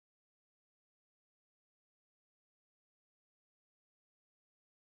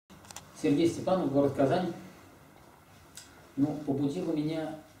Сергей Степанов, город Казань. Ну, побудило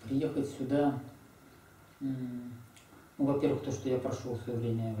меня приехать сюда, ну, во-первых, то, что я прошел в свое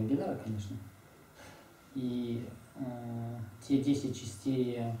время вебинары, конечно, и те 10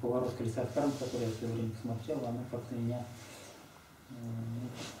 частей «Поворот колеса карм», которые я в свое время посмотрел, оно как-то меня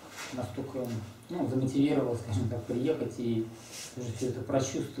настолько, ну, замотивировало, скажем так, приехать и уже все это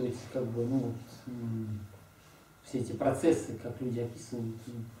прочувствовать, как бы, ну, вот, все эти процессы, как люди описывают.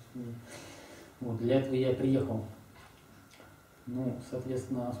 Вот, для этого я приехал. Ну,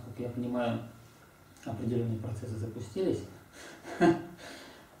 соответственно, насколько я понимаю, определенные процессы запустились.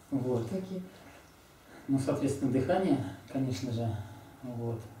 Вот. Какие? Ну, соответственно, дыхание, конечно же,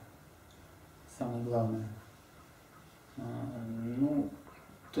 вот, самое главное. Ну,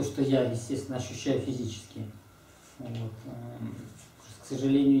 то, что я, естественно, ощущаю физически. Вот. К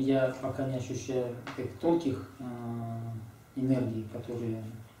сожалению, я пока не ощущаю таких тонких энергий, которые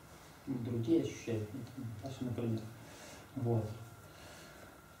другие ощущают, например. Вот.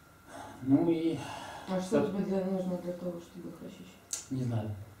 Ну и... А что тебе нужно для того, чтобы их ощущать? Не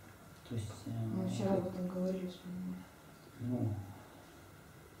знаю. То есть... Мы вчера об этом говорили, что... Ну...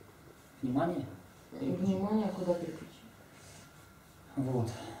 Внимание. Внимание, куда переключить?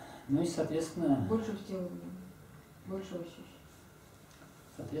 Вот. Ну и, соответственно... Больше в тело, больше ощущать.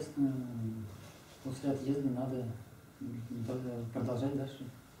 Соответственно, после отъезда надо продолжать дальше.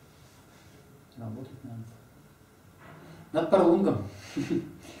 Работать надо. Над парлунгом.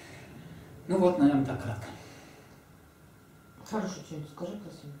 Ну вот, наверное, так кратко. Хорошо, что-нибудь скажи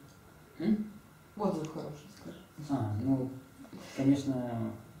красиво. Отзыв хороший скажи. Ну,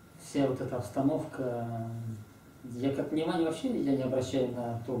 конечно, вся вот эта обстановка, я как внимание вообще я не обращаю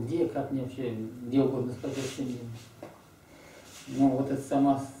на то, где, как мне вообще, где угодно спать вообще не. Но вот эта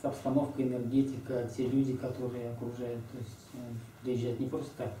сама обстановка, энергетика, те люди, которые окружают, то есть приезжать не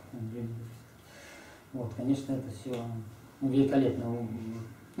просто так, вот, конечно, это все великолепно.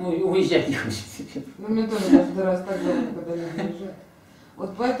 Ну, и уезжать не хочется. Ну, мне тоже каждый раз так говорят, когда люди уезжают.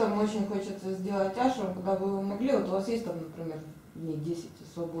 Вот поэтому очень хочется сделать ашрам, когда бы вы могли, вот у вас есть там, например, дней 10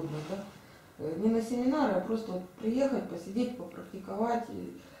 свободных, да? Не на семинары, а просто вот приехать, посидеть, попрактиковать,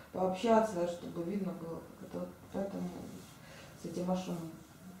 и пообщаться, чтобы видно было, как это вот, поэтому с этим ашрамом.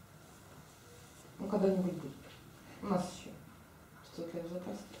 Ну, когда-нибудь будет. У нас еще 100 лет в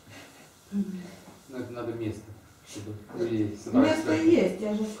запасе. Ну, это надо место, чтобы люди собрались. Место есть,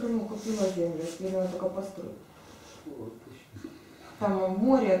 я же в Крыму купила землю, теперь надо только построить. Вот. Там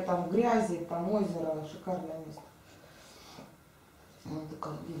море, там грязи, там озеро, шикарное место. Вот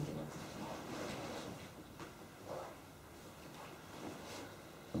такая деньги.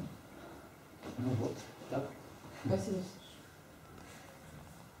 Ну вот, так. Спасибо.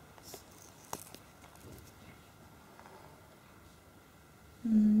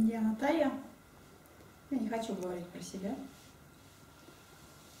 Я Наталья. Я не хочу говорить про себя.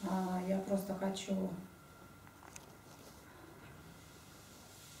 Я просто хочу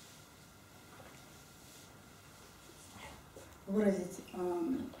выразить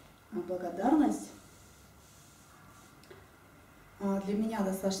благодарность. Для меня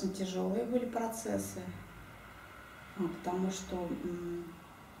достаточно тяжелые были процессы, потому что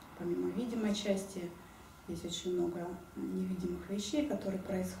помимо видимой части есть очень много невидимых вещей, которые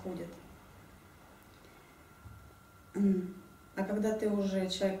происходят. А когда ты уже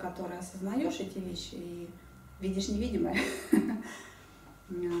человек, который осознаешь эти вещи и видишь невидимое,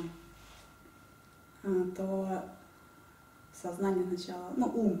 то сознание сначала, ну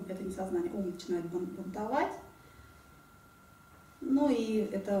ум, это не сознание, ум начинает бунтовать, ну и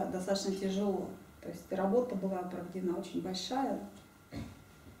это достаточно тяжело. То есть работа была проведена очень большая.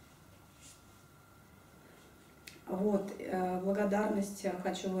 Вот, благодарность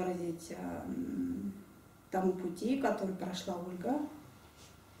хочу выразить тому пути, который прошла Ольга.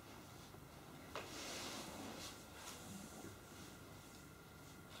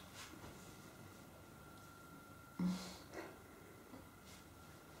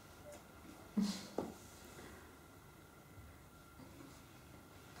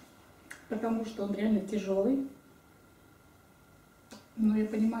 Потому что он реально тяжелый. Но я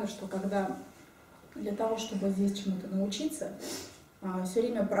понимаю, что когда для того, чтобы здесь чему-то научиться, все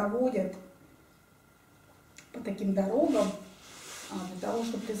время проводят по таким дорогам, для того,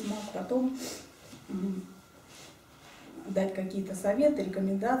 чтобы ты смог потом дать какие-то советы,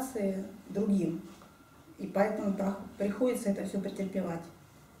 рекомендации другим. И поэтому приходится это все претерпевать.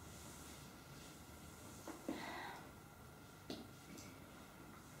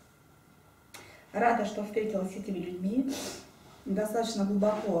 Рада, что встретилась с этими людьми. Достаточно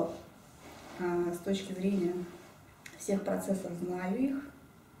глубоко с точки зрения всех процессов знаю их.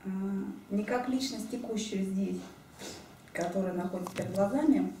 не как личность, текущую здесь, которая находится перед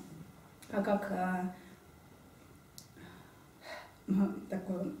глазами, а как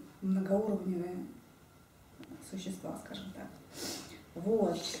такое многоуровневое существа, скажем так.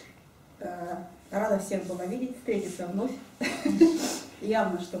 Вот. Рада всех была видеть, встретиться вновь.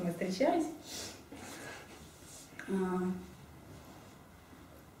 Явно, что мы встречались.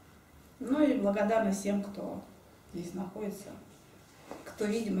 Ну и благодарна всем, кто здесь находится, кто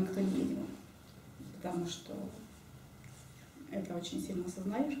видим и кто невидим. Потому что это очень сильно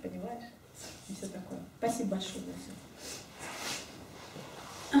осознаешь, понимаешь, и все такое. Спасибо большое за все.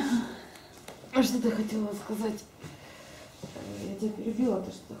 А что ты хотела сказать? Я тебя перебила,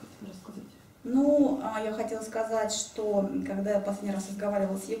 ты что хотела рассказать? Ну, я хотела сказать, что когда я последний раз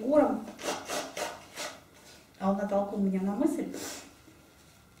разговаривала с Егором, он натолкнул меня на мысль,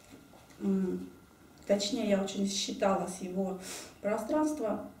 точнее, я очень считала с его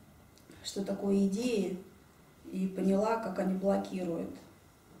пространства, что такое идеи, и поняла, как они блокируют.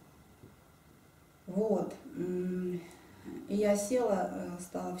 Вот. И я села,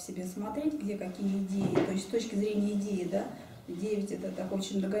 стала в себе смотреть, где какие идеи, то есть с точки зрения идеи, да, идея ведь это такой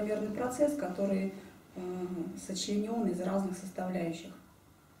очень многомерный процесс, который сочленен из разных составляющих.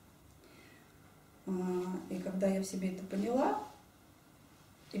 И когда я в себе это поняла,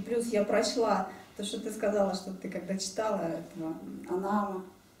 и плюс я прочла то, что ты сказала, что ты когда читала этого Анама,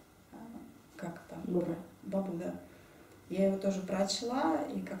 как там? Бабу, да. Я его тоже прочла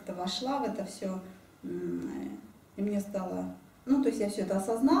и как-то вошла в это все, и мне стало, ну, то есть я все это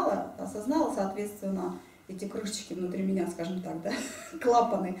осознала, соответственно, эти крышечки внутри меня, скажем так, да,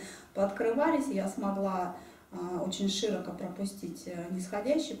 клапаны пооткрывались, и я смогла очень широко пропустить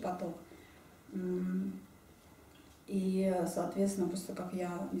нисходящий поток. И, соответственно, после того, как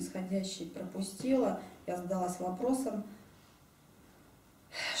я нисходящий пропустила, я задалась вопросом,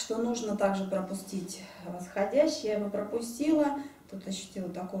 что нужно также пропустить восходящий. Я его пропустила, тут ощутила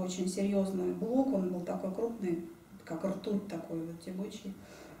такой очень серьезный блок, он был такой крупный, как ртуть такой вот тягучий.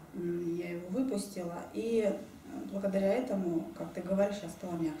 Я его выпустила, и благодаря этому, как ты говоришь, я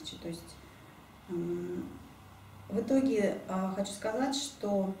стала мягче. То есть в итоге хочу сказать,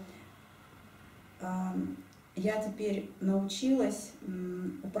 что я теперь научилась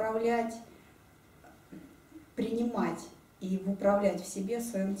управлять, принимать и управлять в себе, в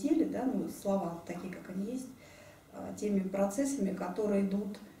своем теле, да, ну, слова такие, как они есть, теми процессами, которые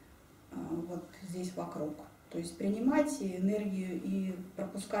идут вот здесь вокруг. То есть принимать энергию и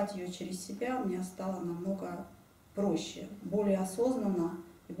пропускать ее через себя мне стало намного проще, более осознанно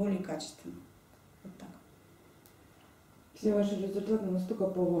и более качественно. Вот так. Все ваши результаты настолько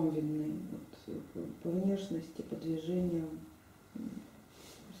по вам видны, вот, по внешности, по движениям.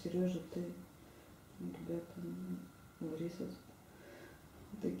 Сережа, ты, ребята, Лариса,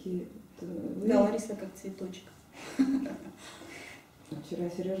 такие. Да, Лариса как цветочек. Вчера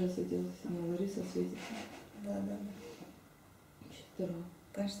Сережа светился, сегодня Лариса светится. Да. Очень здорово.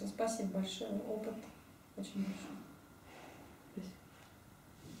 Так что спасибо большое, опыт очень большой. Спасибо.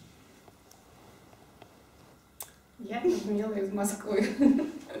 Я Людмила из Москвы.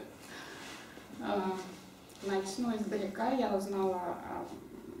 Начну издалека. Я узнала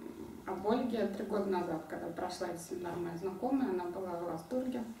об Ольге 3 года назад, когда прошла этот семинар моя знакомая, она была в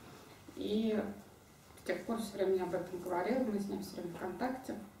восторге. И с тех пор все время об этом говорила, мы с ней все время в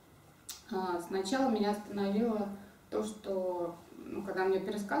контакте. Сначала меня остановило то, что, когда мне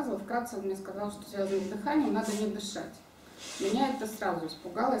пересказывала, вкратце он мне сказал, что связано с дыханием, надо не дышать. Меня это сразу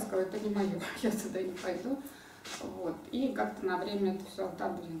испугало, я сказала, это не мое, я туда не пойду. Вот. И как-то на время это все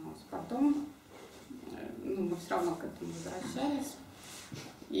отодвинулось. Потом мы все равно к этому возвращались.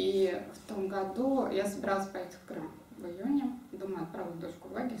 И в том году я собиралась поехать в Крым в июне. Думаю, отправлю дочку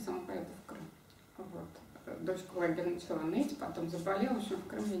в лагерь, сама поеду в Крым. Вот. Дочка в лагере начала ныть, потом заболела, в общем, в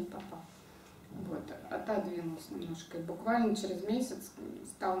Крым я не попала. Вот. Отодвинулась немножко. И буквально через месяц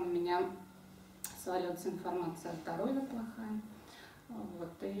стала на меня сваливаться информация о здоровье плохая. Вот.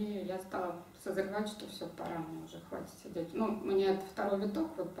 И я стала созревать, что все, пора, мне уже хватит сидеть. У меня это 2-й виток,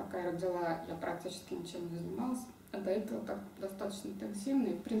 вот пока я родила, я практически ничем не занималась. А до этого так достаточно интенсивно,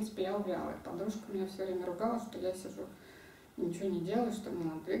 и в принципе я увяла. И подружка меня все время ругала, что я сижу, ничего не делаю, что мне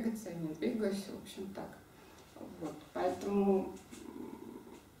надо двигаться, я не двигаюсь, в общем так. Вот. Поэтому,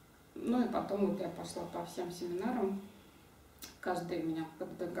 и потом вот я пошла по всем семинарам, каждый меня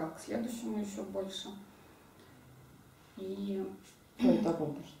подвигал к следующему еще больше. И... По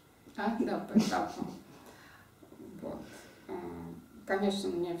этапам пошла. Да, по этапам. Вот. Конечно,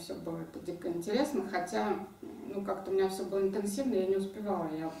 мне все было это дико интересно, хотя, как-то у меня все было интенсивно, я не успевала.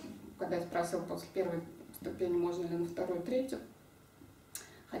 Когда я спросила после 1-й ступени, можно ли на 2-ю, 3-ю,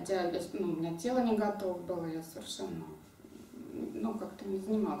 Хотя у меня тело не готово было, я совершенно, как-то не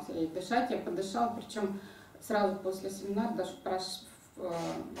занималась. Я и дышать, я подышала, причем сразу после семинара, даже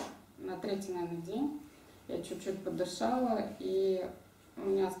на третий, наверное, день, я чуть-чуть подышала, и у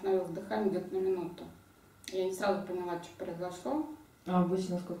меня остановилось дыхание где-то на минуту. Я не сразу поняла, что произошло. А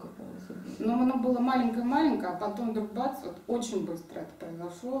обычно сколько было? Оно было маленькое-маленькое, а потом вдруг бац, вот очень быстро это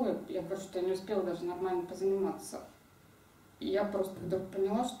произошло. Я говорю, что я не успела даже нормально позаниматься. И я просто вдруг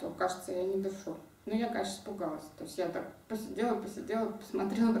поняла, что, кажется, я не дышу. Я, конечно, испугалась. То есть я так посидела,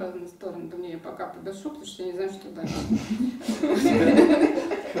 посмотрела в разные стороны. Думаю, я пока подышу, потому что я не знаю, что дальше.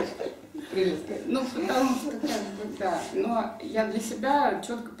 Потому что, да. Но я для себя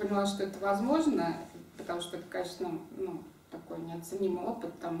четко поняла, что это возможно, потому что это, конечно, такой неоценимый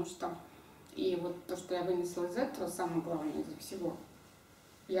опыт, потому что и вот то, что я вынесла из этого, самое главное из всего,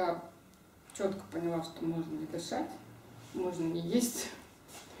 я четко поняла, что можно не дышать, можно не есть,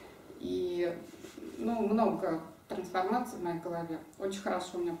 и много трансформаций в моей голове. Очень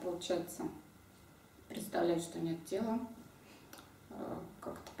хорошо у меня получается представлять, что нет тела,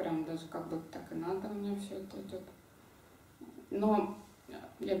 как-то прям даже как будто так и надо у меня все это идет. Но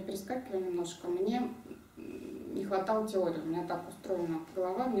я перескакиваю немножко, мне не хватало теории, у меня так устроена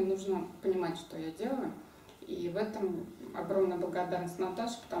голова, мне нужно понимать, что я делаю. И в этом огромная благодарность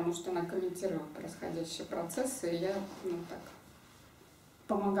Наташе, потому что она комментировала происходящие процессы, и я так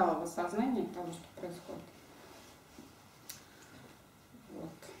помогала в осознании того, что происходит. Вот.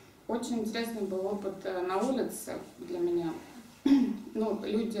 Очень интересный был опыт на улице для меня.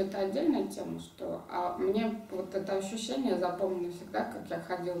 Люди — это отдельная тема, а мне вот это ощущение запомнено всегда, как я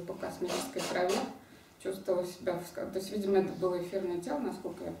ходила по космической траве, чувствовала себя, то есть, видимо, это было эфирное тело,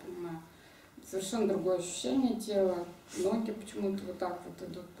 насколько я понимаю, совершенно другое ощущение тела, ноги почему-то вот так вот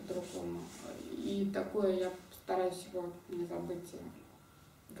идут по-другому, и такое я стараюсь его не забыть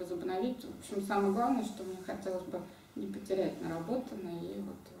и возобновить. В общем, самое главное, что мне хотелось бы не потерять наработанное и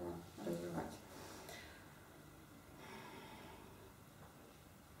вот его развивать.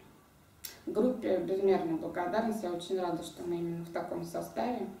 Группе безмерная благодарность. Я очень рада, что мы именно в таком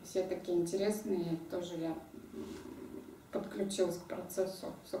составе. Все такие интересные. Тоже я подключилась к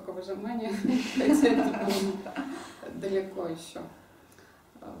процессу соковыжимания, хотя это было далеко еще.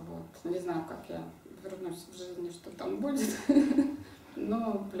 Вот. Не знаю, как я вернусь в жизни, что там будет.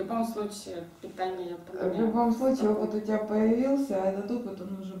 Но в любом случае питание я понимаю. В любом случае опыт у тебя появился, а этот опыт,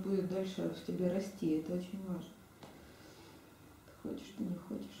 он уже будет дальше в тебе расти. Это очень важно. Ты хочешь, ты не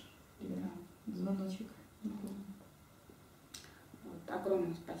хочешь. Да. Звоночек. Вот.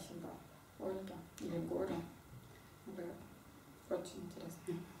 Огромное спасибо, Ольга или Горе. Вы очень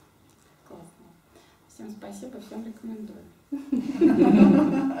интересные, классные. Всем спасибо, всем рекомендую.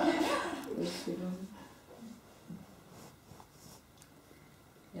 Спасибо.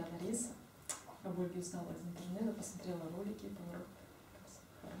 Я Лариса. Об Ольге узнала из интернета, посмотрела ролики по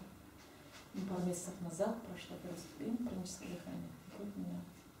пару месяцев назад прошла первую ступень праническое дыхание. И тут у меня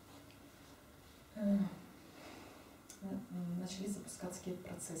начались запускаться какие-то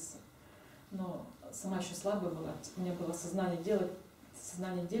процессы. Но сама еще слабая была. У меня было сознание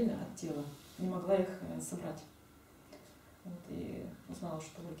отдельно от тела. Не могла их собрать. Вот, и узнала,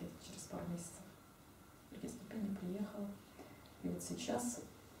 что Ольга через пару месяцев другие ступени приехала. И вот сейчас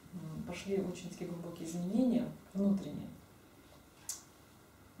пошли очень такие глубокие изменения внутренние.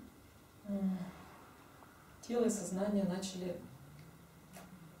 Тело и сознание начали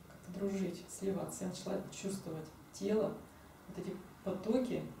как-то дружить, сливаться. Я начала чувствовать тело, вот эти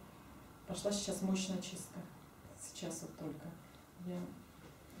потоки. Пошла сейчас мощная чистка. Сейчас вот только я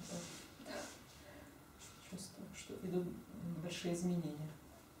чувствую, что идут большие изменения.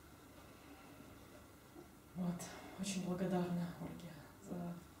 Вот. Очень благодарна Ольге за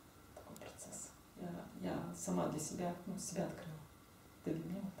такой процесс. Я сама для себя, себя открыла. Ты для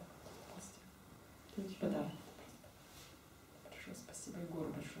меня вот так вот. Подарок. Большое спасибо, Егору,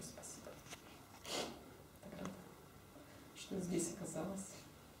 большое спасибо. Так рада, что я здесь оказалась.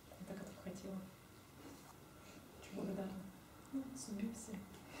 Я так этого хотела. Очень благодарна. Судьбе всем.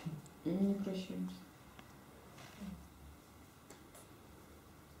 Не прощаемся.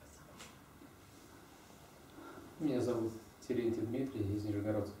 Меня зовут Терентьев Дмитрий, из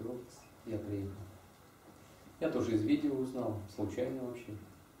Нижегородской области. Я приехал. Я тоже из видео узнал, случайно вообще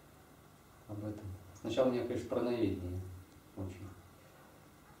об этом. Сначала меня, конечно, параноиднее очень.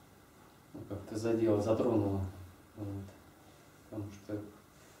 Как-то задело, затронуло. Вот. Потому что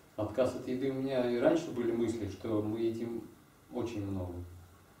отказ от еды у меня и раньше были мысли, что мы едим очень много.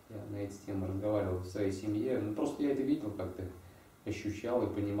 Я на эти темы разговаривал в своей семье. Просто я это видел как-то, ощущал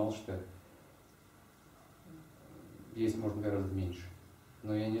и понимал, что есть можно гораздо меньше.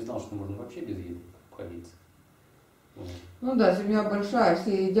 Но я не знал, что можно вообще без еды обходиться. Вот. Ну да, семья большая,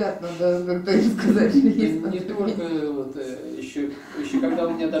 все едят, надо как-то им сказать, что есть. Не только, вот, еще когда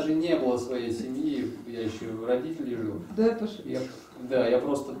у меня даже не было своей семьи, я еще у родителей жил. Да, пошли. Я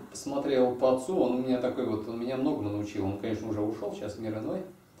просто посмотрел по отцу, он у меня такой вот, он меня многому научил. Он, конечно, уже ушел, сейчас мир иной.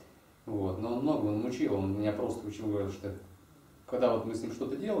 Вот, но он многому научил, он меня просто учил, говорил, что когда вот мы с ним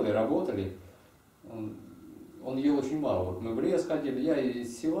что-то делали, работали, он ел очень мало. Вот мы в лес ходили, я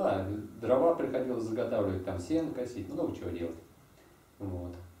из села, дрова приходилось заготавливать, там сено косить, много чего делать.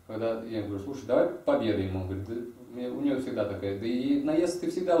 Вот. Когда я говорю, слушай, давай пообедаем, он говорит, да, у него всегда такая, да и наесться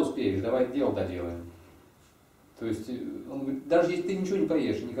ты всегда успеешь, давай дело доделаем. То есть он говорит, даже если ты ничего не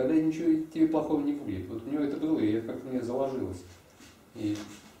поешь, никогда ничего тебе плохого не будет. Вот у него это было, и это как-то мне заложилось. И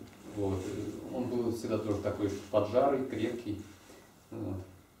вот, он был всегда тоже такой поджарый, крепкий. Вот.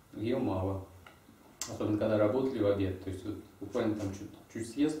 Ел мало. Особенно когда работали в обед, то есть вот, буквально там чуть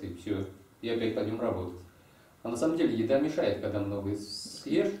съест и все, и опять пойдем работать. А на самом деле еда мешает, когда много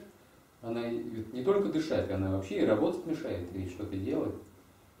съешь, она не только дышать, она вообще и работать мешает, и что-то делать.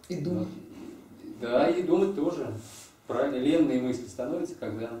 И думать. Да, и думать тоже. Правильно, ленные мысли становятся,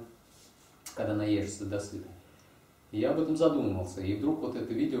 когда наешься досыта. И я об этом задумывался. И вдруг вот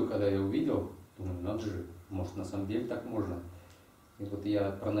это видео, когда я увидел, думаю, надо же, может на самом деле так можно. И вот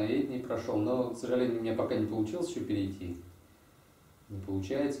я праноедение прошел, но, к сожалению, у меня пока не получилось еще перейти. Не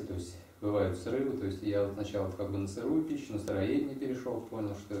получается, то есть бывают срывы, то есть я вот сначала как бы на сырую пищу, на сыроедение перешел,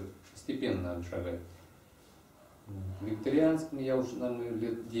 понял, что постепенно надо шагать. В вегетарианском я уже, наверное,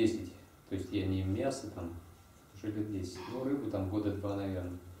 лет 10, то есть я не ем мясо там, уже лет 10, ну рыбу там года 2,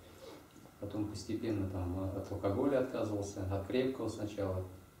 наверное. Потом постепенно там от алкоголя отказывался, от крепкого сначала,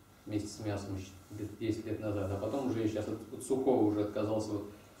 вместе с мясом еще 10 лет назад, а потом уже я сейчас от сухого уже отказался, вот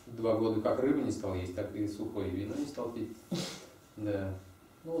 2 года как рыбу не стал есть, так и сухое вино не стал пить. Да.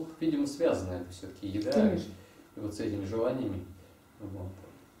 Ну вот, видимо, связано это все-таки еда и вот с этими желаниями. Вот.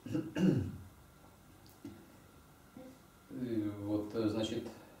 И вот, значит,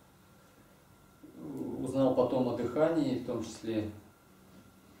 узнал потом о дыхании, в том числе,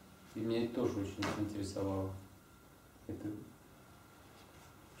 и меня это тоже очень интересовало. Это,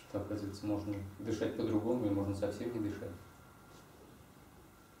 что, оказывается, можно дышать по-другому, и можно совсем не дышать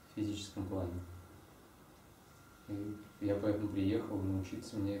в физическом плане. И я поэтому приехал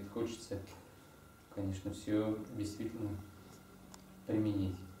научиться, мне это хочется, конечно, все действительно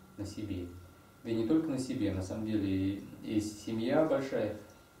применить на себе. Да и не только на себе, на самом деле и семья большая.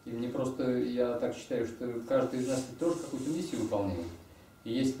 И мне просто, я так считаю, что каждый из нас тоже какую-то миссию выполняет.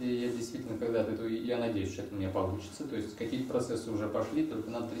 И если я действительно когда-то, то я надеюсь, что это у меня получится, то есть какие-то процессы уже пошли, только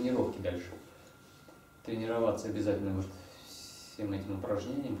надо тренировки дальше. Тренироваться обязательно вот всем этим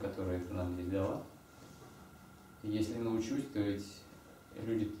упражнениям, которые это нам здесь дала. И если научусь, то ведь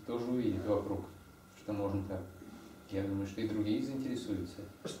люди тоже увидят вокруг, что можно так. Я думаю, что и другие заинтересуются.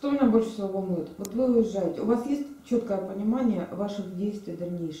 Что меня больше всего волнует? Вот вы уезжаете, у вас есть четкое понимание ваших действий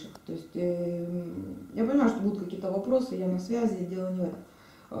дальнейших? То есть я понимаю, что будут какие-то вопросы, я на связи, дело не в этом.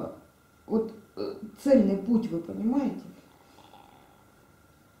 Вот цельный путь вы понимаете?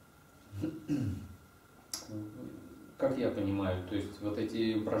 Как я понимаю, то есть вот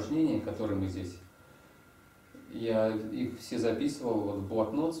эти упражнения, которые мы здесь, я их все записывал вот в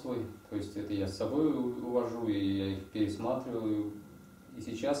блокнот свой, то есть это я с собой увожу, и я их пересматриваю. И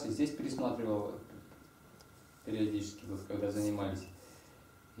сейчас, и здесь пересматривал периодически, вот когда занимались.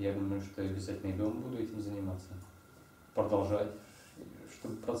 Я думаю, что обязательно и дома буду этим заниматься, продолжать,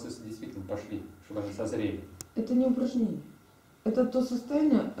 чтобы процессы действительно пошли, чтобы они созрели. Это не упражнение. Это то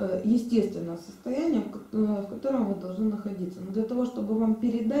состояние, естественное состояние, в котором вы должны находиться. Но для того, чтобы вам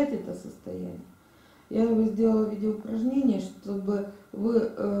передать это состояние, я сделала видеоупражнение, чтобы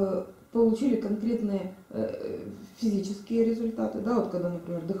вы получили конкретные физические результаты. Да, вот когда,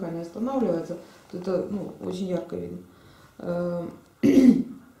 например, дыхание останавливается, то это очень ярко видно.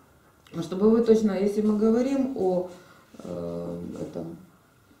 Чтобы вы точно, если мы говорим о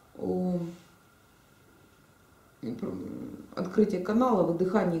открытии канала,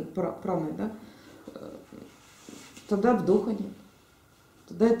 выдыхании праны, да, тогда вдоха нет,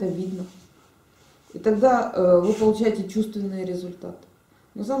 тогда это видно. И тогда вы получаете чувственные результаты.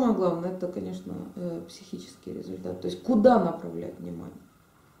 Но самое главное, это, конечно, психический результат. То есть куда направлять внимание.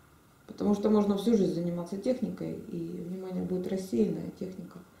 Потому что можно всю жизнь заниматься техникой, и внимание будет рассеянное, а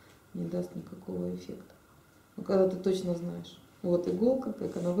техника не даст никакого эффекта. Но когда ты точно знаешь, вот иголка,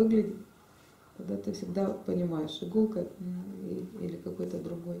 как она выглядит, тогда ты всегда понимаешь, иголка или какой-то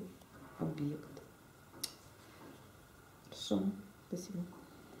другой объект. Хорошо, спасибо.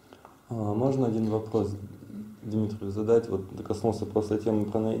 Можно один вопрос Дмитрию задать. Вот ты коснулся просто темы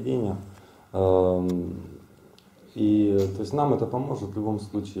праноедения. И то есть нам это поможет в любом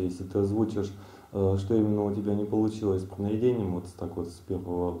случае, если ты озвучишь, что именно у тебя не получилось с праноедением, вот так вот с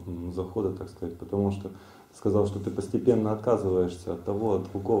первого захода, так сказать, потому что ты сказал, что ты постепенно отказываешься от того,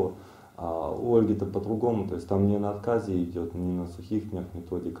 от другого. А у Ольги-то по-другому, то есть там не на отказе идет, не на сухих днях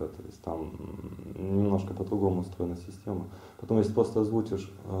методика, то есть там немножко по-другому устроена система. Потом, если просто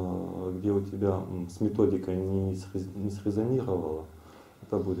озвучишь, где у тебя с методикой не срезонировало,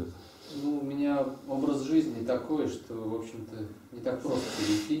 это будет. Ну, у меня образ жизни такой, что, в общем-то, не так просто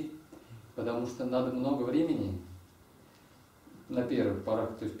перейти, потому что надо много времени на первых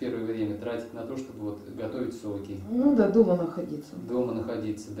порах, то есть первое время тратить на то, чтобы вот готовить соки. Ну да, дома находиться. Дома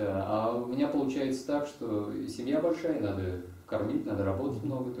находиться, да. А у меня получается так, что семья большая, надо кормить, надо работать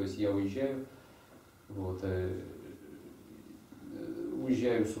много, то есть я уезжаю, вот,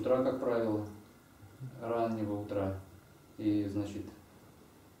 уезжаю с утра, как правило, раннего утра, и, значит,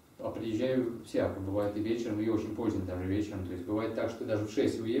 а приезжаю всяко, бывает и вечером, и очень поздним даже вечером, то есть бывает так, что даже в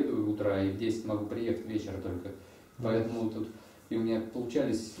 6 уеду утра, и в 10 могу приехать вечером только, поэтому тут и у меня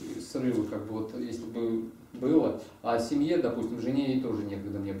получались срывы, как бы вот, если бы было, а семье, допустим, жене ей тоже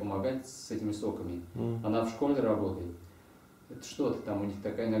некогда мне помогать с этими соками, она в школе работает, это что-то там, у них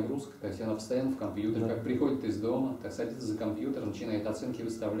такая нагрузка, то есть она постоянно в компьютер, как приходит из дома, так садится за компьютер, начинает оценки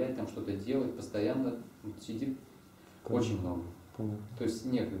выставлять, там что-то делать, постоянно сидит очень много. То есть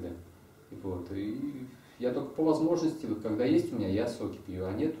некогда. Вот. И я только по возможности, вот когда есть у меня, я соки пью,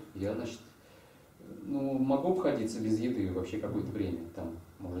 а нет, я, значит, ну, могу обходиться без еды вообще какое-то время, там,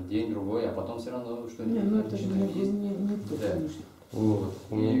 может, день-другой, а потом все равно что-нибудь Ну это же есть. не то, Да. конечно. Вот.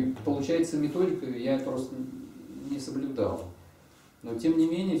 И получается, методика я просто не соблюдал. Но тем не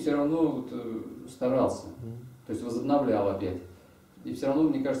менее, все равно вот, старался. То есть возобновлял опять. И все равно,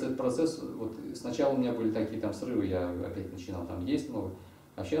 мне кажется, этот процесс, вот сначала у меня были такие там срывы, я опять начинал там есть много,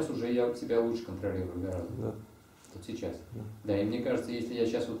 а сейчас уже я себя лучше контролирую гораздо. Да. Вот сейчас. Да, и мне кажется, если я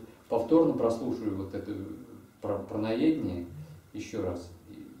сейчас вот повторно прослушаю вот это праноедение еще раз,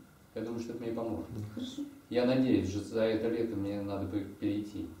 я думаю, что это мне поможет. Хорошо. Я надеюсь, что за это лето мне надо бы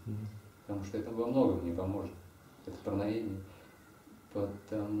перейти, потому что это во многом мне поможет, это праноедение,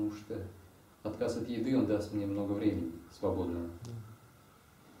 потому что отказ от еды, он даст мне много времени свободного.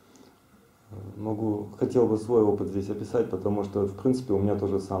 Хотел бы свой опыт здесь описать, потому что, в принципе, у меня то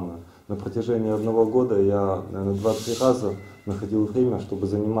же самое. На протяжении 1 года я, наверное, 2-3 раза находил время, чтобы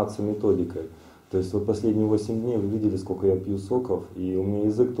заниматься методикой. То есть вот последние 8 дней вы видели, сколько я пью соков, и у меня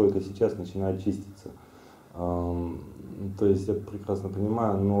язык только сейчас начинает чиститься. То есть я прекрасно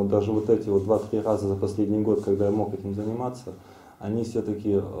понимаю, но даже вот эти вот 2-3 раза за последний год, когда я мог этим заниматься, они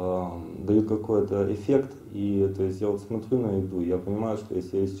все-таки дают какой-то эффект, и то есть я вот смотрю на еду, я понимаю, что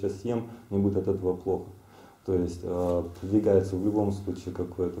если я сейчас съем, мне будет от этого плохо. То есть продвигается в любом случае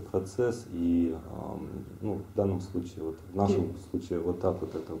какой-то процесс, и ну, в данном случае, вот, в нашем случае, вот так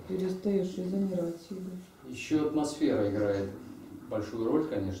вот это. Перестаешь резонировать с едой. Еще атмосфера играет большую роль,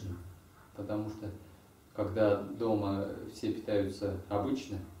 конечно, потому что когда дома все питаются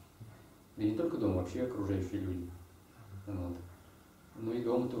обычно, да и не только дома, вообще окружающие люди. Вот. Ну и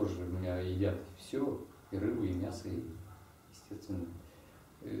дома тоже у меня едят все, и рыбу, и мясо, и, естественно,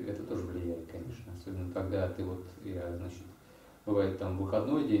 это тоже влияет, конечно. Особенно когда ты вот, я, значит, бывает там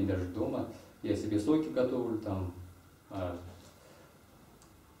выходной день, даже дома, я себе соки готовлю, там, а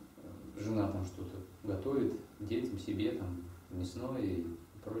жена там что-то готовит, детям, себе, там, мясное и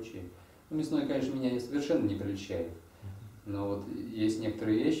прочее. Ну, мясное, конечно, меня совершенно не прельщает. Но вот есть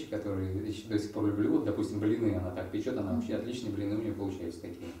некоторые вещи, которые я до сих пор люблю. Вот, допустим, блины она так печет, она вообще отличные блины у нее получаются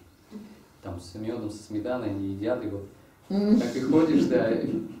такие. Там с медом, со сметаной они едят, и вот так и ходишь, да.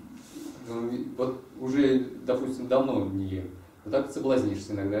 Вот уже, допустим, давно не ем. Вот так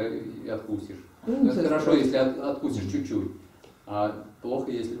соблазнишься иногда и откусишь. Это хорошо, если откусишь чуть-чуть. А плохо,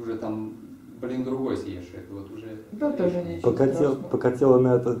 если уже там, блин, другой съешь. Это вот уже... Да, тоже ничего. Пока тело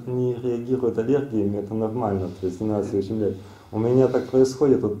на это не реагирует аллергиями, это нормально, то есть не надо себя ущемлять. У меня так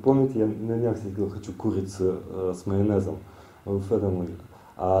происходит, вот помните, я на днях говорил, хочу курицы с майонезом в этом,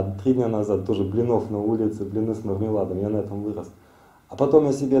 а 3 дня назад тоже блинов на улице, блины с мармеладом, я на этом вырос. А потом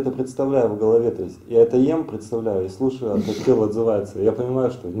я себе это представляю в голове, то есть я это ем, представляю и слушаю, а как тело отзывается, я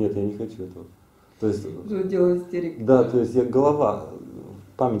понимаю, что нет, я не хочу этого. То есть, делаю истерику. Да, то есть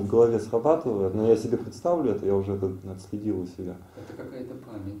память в голове срабатывает, но я себе представлю это, я уже это отследил у себя. Это какая-то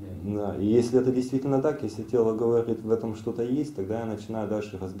память, да. И если это действительно так, если тело говорит, в этом что-то есть, тогда я начинаю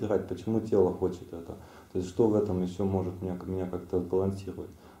дальше разбирать, почему тело хочет это. То есть что в этом еще может меня как-то сбалансировать.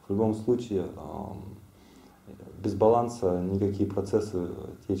 В любом случае, без баланса никакие процессы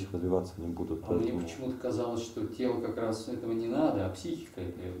течь, развиваться не будут. А мне Поэтому... почему-то казалось, что телу как раз этого не надо, а психика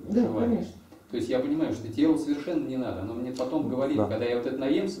это Да, желание. конечно. То есть я понимаю, что телу совершенно не надо. Оно мне потом говорит, Да. когда я вот это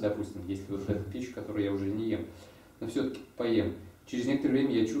наемся, допустим, если вот эта пища, которую я уже не ем, но все-таки поем, через некоторое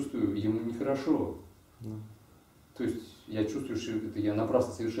время я чувствую, ему нехорошо. Да. То есть я чувствую, что это я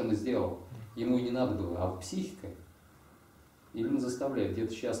напрасно совершенно сделал. Ему и не надо было. А психика именно заставляет.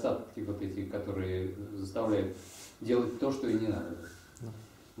 Где-то еще остатки вот эти, которые заставляют делать то, что и не надо. Да.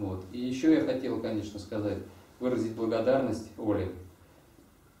 Вот. И еще я хотел, конечно, сказать, выразить благодарность Оле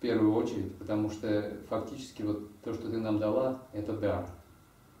в первую очередь, потому что фактически вот то, что ты нам дала, это дар.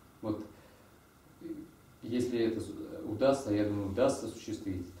 Вот если это удастся, я думаю, удастся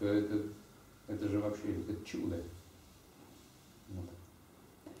осуществить, то это же вообще это чудо. Вот.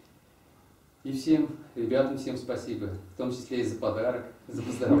 И всем ребятам всем спасибо, в том числе и за подарок, за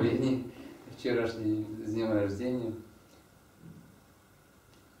поздравление вчерашний с днем рождения.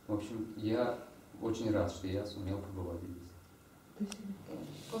 В общем, я очень рад, что я сумел побывать здесь.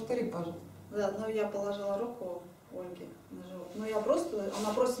 Повтори, пожалуйста. Да, ну я положила руку Ольге на живот. Ну я просто,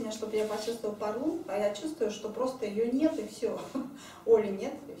 она просит меня, чтобы я почувствовала пару, а я чувствую, что просто ее нет и все. Оли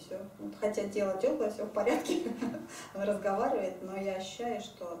нет и все. Вот, хотя тело теплое, все в порядке, она разговаривает, но я ощущаю,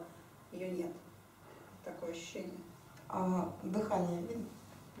 что ее нет. Такое ощущение. А дыхание видно?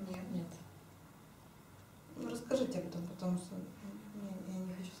 Нет. Нет. Ну, расскажите об этом, потому что я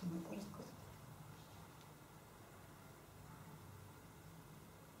не хочу сама это рассказывать.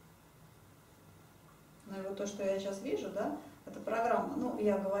 Ну и вот то, что я сейчас вижу, да, это программа, ну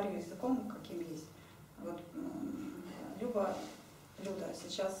я говорю языком, каким есть. Вот Люда,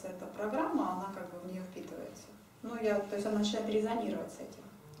 сейчас эта программа, она как бы в нее впитывается. Ну то есть она начинает резонировать с этим.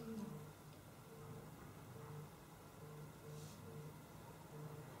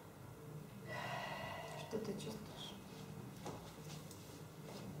 Что ты чувствуешь?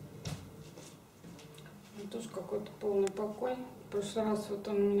 Ну, тоже какой-то полный покой. В прошлый раз вот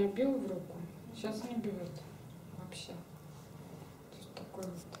он меня бил в руку, сейчас не бьет вообще. То есть такой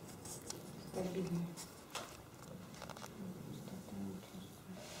вот стабильный.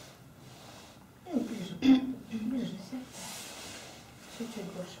 Ну, ближе. Ближе сядь.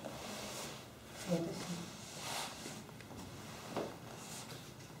 Чуть-чуть больше. Вот, и сядь.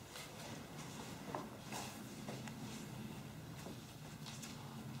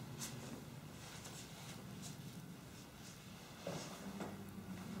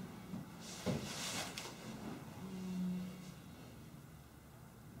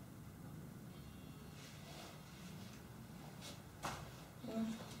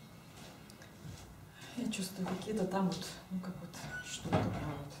 Я чувствую какие-то там вот, ну как вот, что-то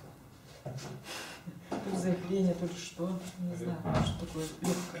такое вот. То ли заявление, то ли что, не знаю, что такое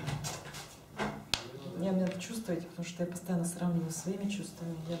легкое. Мне надо чувствовать, потому что я постоянно сравниваю своими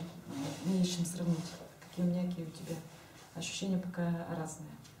чувствами. Мне с чем сравнить. Какие у меня, какие у тебя. Ощущения пока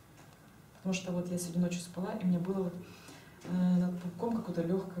разные. Потому что вот я сегодня ночью спала, и мне было вот над пупком какое-то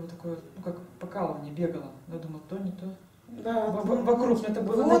легкое, вот такое, ну как покалывание бегало. Я думала, то, не то. Да, Вокруг, но это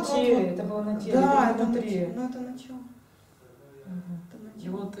было вот, на теле, вот. это было на теле, Да, это внутри. Ну это начало. И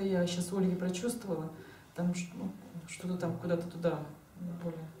вот я сейчас Ольге прочувствовала, там что-то там куда-то туда,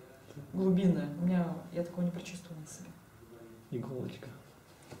 более глубинное. Я такого не прочувствовала на себе. Иголочка.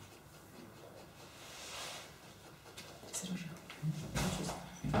 Сережа,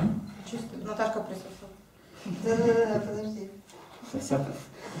 Чувствую. Наташка присутствовала. Да, подожди.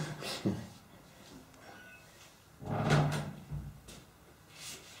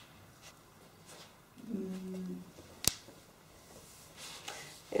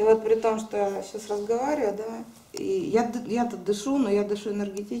 И вот при том, что я сейчас разговариваю, да, и я-то дышу, но я дышу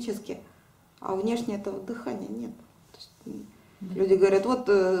энергетически, а внешне этого дыхания нет. То есть, люди говорят, вот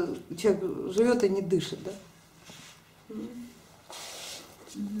человек живет и не дышит, да.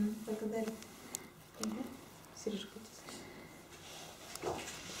 Благодарю. Сережка,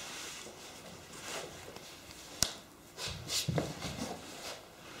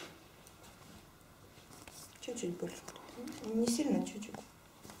 чуть-чуть больше. Не сильно, чуть-чуть.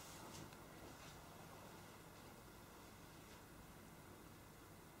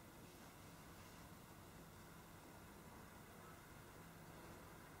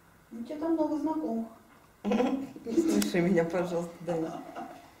 У тебя там много знакомых. Не смеши меня, пожалуйста, дай.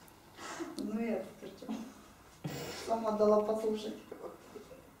 Ну я причем сама дала послушать.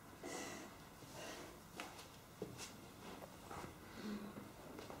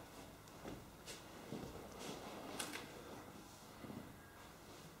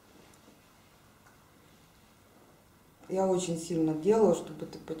 Я очень сильно делаю, чтобы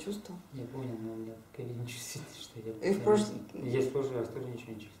ты почувствовал. Я понял, но у меня такая не чувствует, что я... И в прошлый... Я в прошлый раз тоже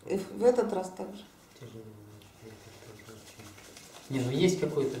ничего не чувствовал. И в этот раз так же. Тяжело. Не, ну есть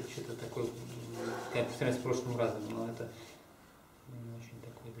какое-то что-то такое, как по сравнению с прошлым разом, но это не очень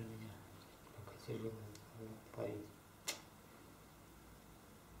такое для меня пока тяжело парить.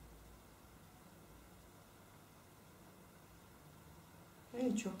 Ну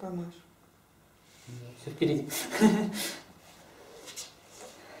ничего, поймаешь. Все впереди.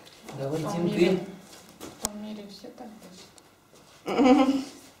 Давай, В Тим, том мире- ты. В том мире все так пишут,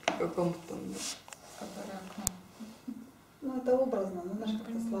 В каком там? которые окно. Ну, это образно, нужно же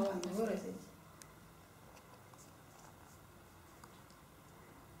как-то словами выразить.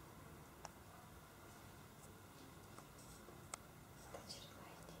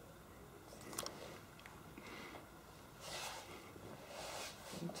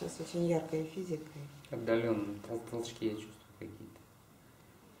 Сейчас очень яркая физика. Отдаленные толчки я чувствую какие-то.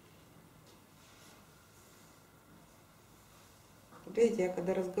 Вот видите, я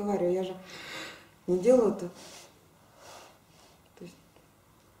когда разговариваю, я же не делаю это. То есть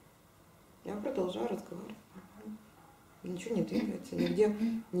я продолжаю разговаривать. Ничего не двигается, нигде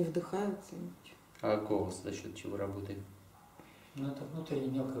не вдыхается, ничего. А голос за счет чего работает? Ну, это внутреннее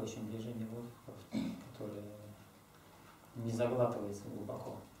мелкое очень движение воздуха, которое не заглатывается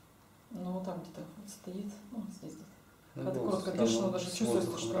глубоко. Ну, вот там где-то вот стоит, ну, здесь где-то. Ну, Когда ты голос коротко там дышишь, оно он даже с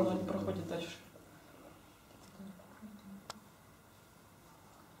чувствуется, воздухом что оно не работает, проходит да. дальше.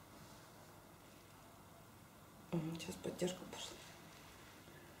 Сейчас поддержка пошла.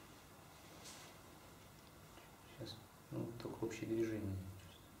 Сейчас, ну, только общее движение.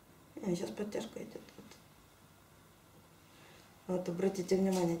 Сейчас подтяжка идет. Вот обратите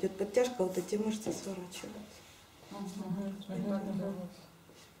внимание, идет подтяжка, вот эти мышцы сворачиваются.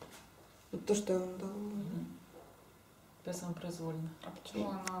 Вот то, что я вам дала. Я самопроизвольно. А почему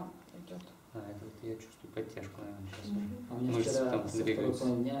она идет? А, это вот я чувствую подтяжку, наверное, сейчас. А у меня Мышцы вчера там со второй двигаются.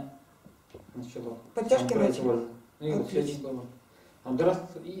 половины дня начало Подтяжки самопроизвольно. Ну и вот Отлично. сегодня было. Он раз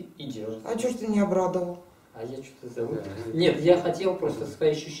и держит. А что ж ты не обрадовал? А я что-то забыл. Да. Нет, я хотел просто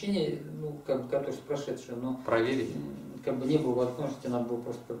свои ощущения, ну, как бы, которые прошедшие, но Проверить? как бы не было возможности, надо было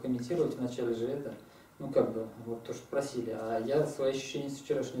просто прокомментировать вначале же это. Ну, как бы, вот то, что просили. А я свои ощущения с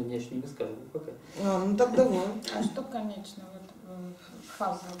вчерашнего дня еще не высказывал пока. Ну так давай. А что конечно, вот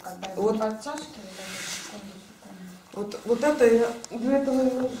фаза, когда Вот. идут подтяжки, или секунду. Вот это я для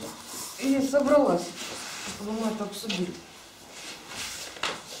этого и собралась, чтобы мы это обсудили.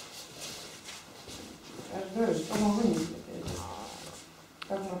 Я же говорю, что мы вынесли это.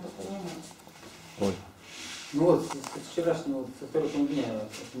 Как мы это понимаем? Ой. Ну вот, с вчерашнего, вот, со второго дня,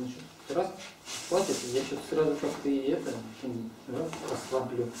 раз хватит, я что-то сразу как-то и это, раз,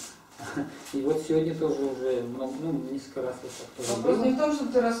 расслаблю. И вот сегодня тоже уже, ну, несколько раз вот так тоже Вопрос было. не в том, что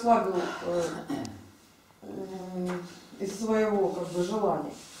ты расслабил из своего как бы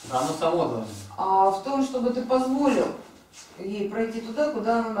желания, Да, оно само должно. а в том, чтобы ты позволил ей пройти туда,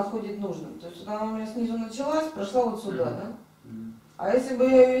 куда она находит нужным. То есть вот она у меня снизу началась, прошла вот сюда, да? А если бы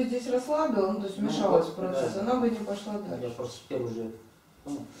я ее здесь расслабила, ну то есть Ну, вмешалась вот, в процесс, да. она бы не пошла Я дальше. просто теперь уже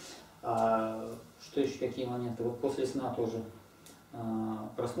понял. А что еще, какие моменты? Вот после сна тоже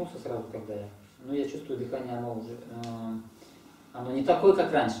проснулся сразу, когда я, ну я чувствую дыхание, оно уже, оно не такое,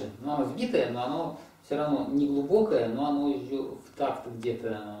 как раньше, но оно сбитое, но оно все равно не глубокое, но оно еще в такт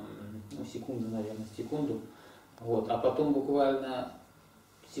где-то, ну, секунду, наверное, секунду. Вот. А потом буквально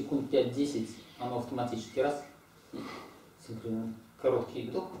секунд 5-10 оно автоматически раз, и синхронно, короткий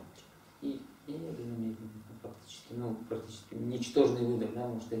вдох и медленно, практически ничтожный выдох, да,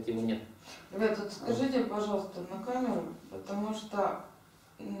 может, этого нет. Ребята, вот скажите, пожалуйста, на камеру, потому что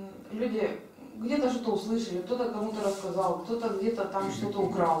люди где-то что-то услышали, кто-то кому-то рассказал, кто-то где-то там что-то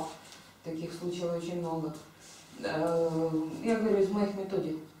украл. Таких случаев очень много. Я говорю из моих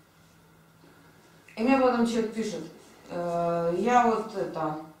методик. И мне потом человек пишет, я вот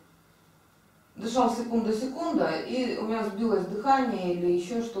это, дышал секунда, и у меня сбилось дыхание или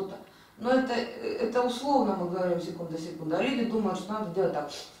еще что-то. Но это условно мы говорим секунда, а люди думают, что надо делать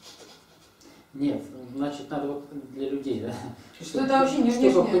так. Нет, значит, надо вот для людей, да? Что это вообще не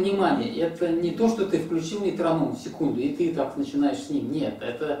Чтобы внешнее. понимание, это не то, что ты включил метроном в секунду, и ты так начинаешь с ним. Нет,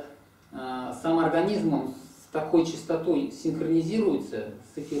 это сам организм, он с такой частотой синхронизируется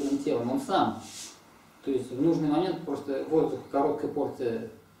с эфирным телом, он сам. То есть в нужный момент просто воздух, короткая порция,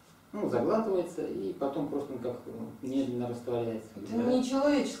 ну, заглатывается, и потом просто он как медленно растворяется. Это не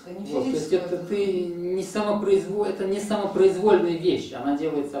человеческое, не Вот, то есть физическое. это ты не это не самопроизвольная вещь, она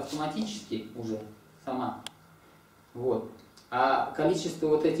делается автоматически уже сама. Вот. А количество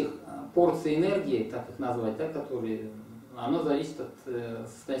вот этих порций энергии, так их назвать, да, которые Оно зависит от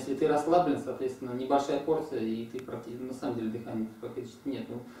состояния. Если ты расслаблен, соответственно, небольшая порция, и ты практически, на самом деле, дыхания практически нет.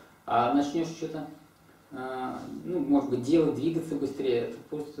 А начнешь что-то, ну, может быть, делать, двигаться быстрее,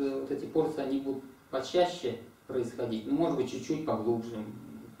 просто вот эти порции, они будут почаще происходить, ну, может быть, чуть-чуть поглубже.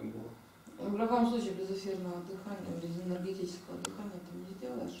 В любом случае, без эфирного дыхания, без энергетического дыхания ты не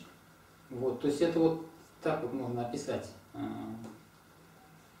сделаешь. Вот, то есть это вот так вот можно описать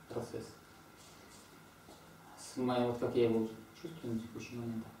процесс. С моим, вот как я его чувствую на текущий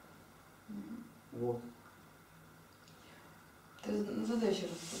момент. Вот. Ты задай еще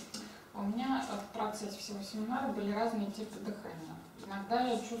раз. У меня в процессе всего семинара были разные типы дыхания. Иногда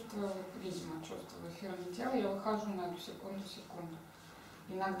я чувствую, видимо, чувствую эфирное тело, я выхожу на эту секунду.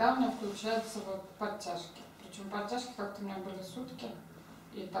 Иногда у меня включаются вот подтяжки. Причем подтяжки как-то у меня были сутки.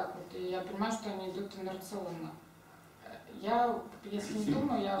 И так вот, и я понимаю, что они идут инерционно. Я, если не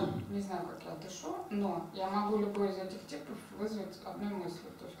думаю, я не знаю, как я дышу, но я могу любой из этих типов вызвать одной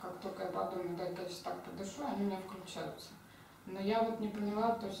мыслью. То есть как только я подумаю, дай-ка я сейчас так подышу, они у меня включаются. Но я вот не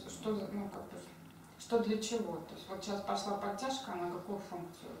поняла, то есть, что, ну, как бы, что для чего. То есть вот сейчас пошла подтяжка, она какую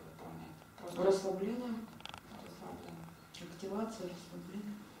функцию выполняет? Просто Расслабление. расслабление. Активация,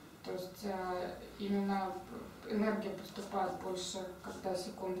 расслабление. То есть именно энергия поступает больше, когда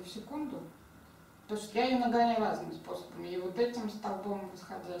секунду в секунду. То есть я ее нагоняю разными способами. И вот этим столбом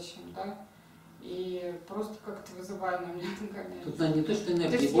восходящим, да, и просто как-то вызываю на меня нагоняет. Тут надо не то, что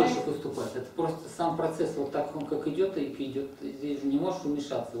энергия больше поступает, это просто сам процесс, вот так он как идет и идет. Здесь же не можешь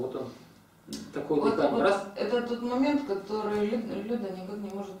вмешаться. Вот он такой Вот, дыхание. вот Раз. это тот момент, который Люда никак не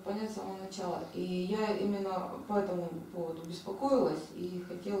может понять с самого начала. И я именно по этому поводу беспокоилась и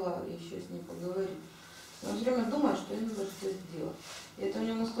хотела еще с ней поговорить. Она все время думает, что ей надо что-то сделать. И это у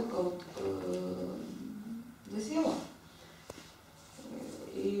нее настолько вот засело.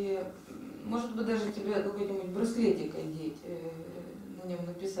 И может быть даже тебе какой-нибудь браслетик одеть, на нем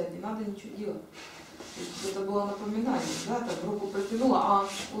написать, не надо ничего делать. Это было напоминание, да, так руку протянула,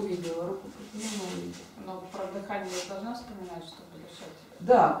 увидела, руку протянула, увидела. Но про дыхание я должна вспоминать, чтобы дышать?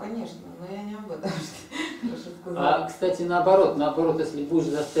 Да, конечно, но я не об этом хорошо сказала. А, кстати, наоборот, если будешь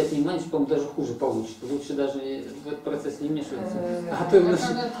заострять внимание, по-моему, даже хуже получится. Лучше даже в этот процесс не вмешиваться. А то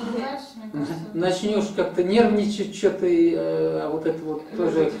начнешь как-то нервничать, что-то, а вот это вот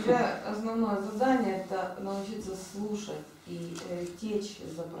тоже... У тебя основное задание — это научиться слушать и течь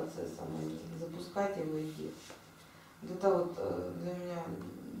за процессом, а не запускать его и делать. Это вот для меня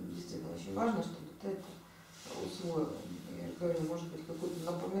действительно очень важно, чтобы ты это усвоил. Я говорю, может быть,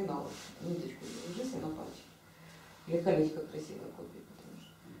 какую-то напоминал, ниточку ложись на пальчик. Или колечко красивое купи, потому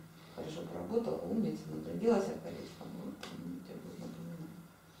что хорошо поработала, умница, натрудилась о колечком, вот у тебя будет напоминание.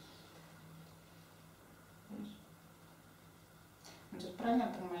 Значит, правильно я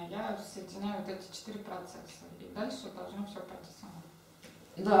понимаю, я соединяю вот эти 4 процесса, и дальше должно все пойти само.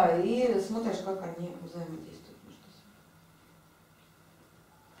 Да, и смотришь, как они взаимодействуют между собой.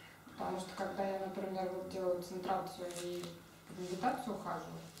 Потому что когда я, например, вот делаю концентрацию и в медитацию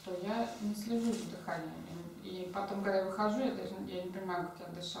ухожу, то я не слежу за дыханием. И потом, когда я выхожу, я не понимаю, как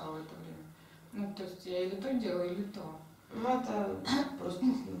я дышала в это время. Ну, то есть я или то делаю, или то. Ну, это просто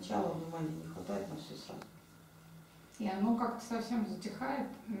сначала внимания не хватает на все сразу. И оно как-то совсем затихает,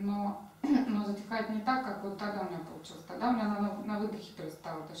 но затихает не так, как вот тогда у меня получилось. Тогда у меня на выдохе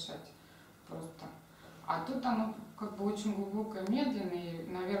перестало дышать просто. А тут оно как бы очень глубокое, медленное, и,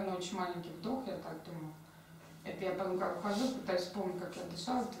 наверное, очень маленький вдох, я так думаю. Это я потом как ухожу, пытаюсь вспомнить, как я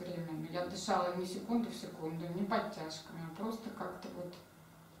дышала в это время. Но я дышала не секунду в секунду, не подтяжками, а просто как-то вот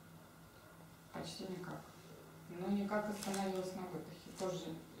почти никак. Но никак остановилась на выдохе.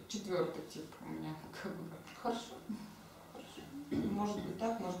 Тоже 4-й тип у меня как бы. Хорошо. Может быть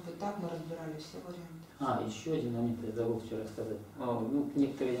так, мы разбирали все варианты. Еще один момент я забыл вчера сказать. Ну,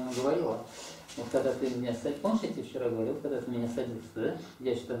 некоторые я говорила. Вот когда ты меня садил, помнишь, я тебе вчера говорил, когда ты меня садился, да?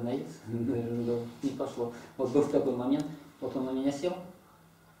 Я что-то наелся, наверное, не пошло. Вот был такой момент, вот он на меня сел,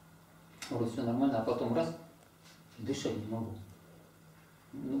 вроде все нормально, а потом раз, дышать не могу.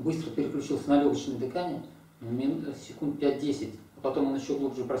 Быстро переключился на легочное дыхание, секунд 5-10, а потом он еще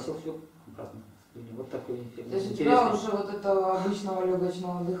глубже просел, все, обратно. Вот такой эффект. То есть у тебя уже вот этого обычного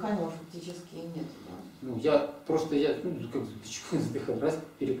легочного дыхания фактически нет, да? Ну, я как вздыхаю, раз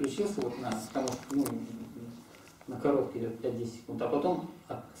переключился вот на, потому что, на короткий 5-10 секунд, а потом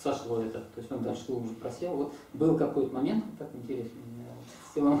сошло это, то есть он дальше глубже просел. Вот был какой-то момент, так интересно,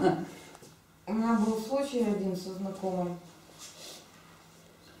 в целом. У меня был случай один со знакомой.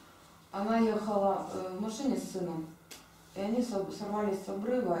 Она ехала в машине с сыном, и они сорвались с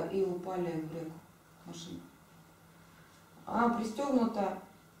обрыва и упали в реку машина. Она пристегнута,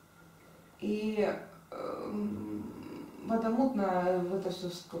 и в это мутное, в это все,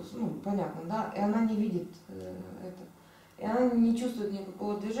 ну, понятно, да, и она не видит это. И она не чувствует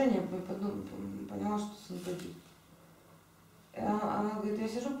никакого движения, поняла, что сын погиб. И она говорит, я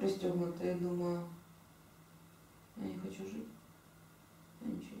сижу пристегнутая и думаю, я не хочу жить, я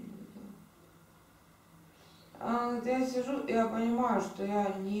ничего не буду делать. Она говорит, я сижу, и я понимаю, что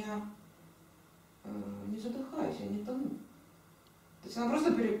я не задыхаюсь, я не тону. То есть она просто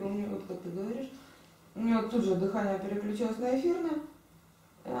вот как ты говоришь, у нее тут же дыхание переключилось на эфирное,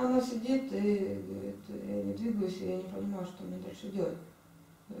 и она сидит и говорит, я не двигаюсь, и я не понимаю, что мне дальше делать.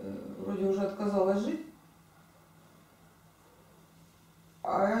 Вроде уже отказалась жить,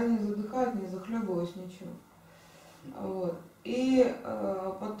 а я не задыхаюсь, не захлебываюсь, ничего. Вот. И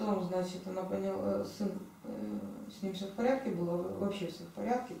потом, значит, она поняла, сын, с ним все в порядке было, вообще все в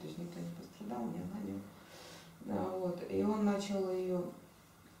порядке, то есть никто не пострадал, ни она, ни он. Вот. И он начал ее,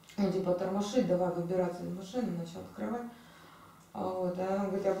 ну, типа, тормошить, давай выбираться из машины, начал открывать. Вот. И она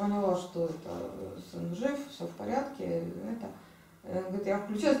говорит, я поняла, что это сын жив, все в порядке, это. И она говорит, я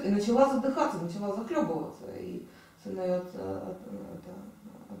включилась и начала задыхаться, начала захлебываться. И сын ее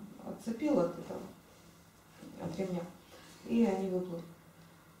отцепил от этого, от ремня. И они выплыли.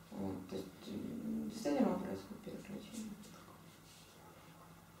 Вот. То есть действительно происходит переключение.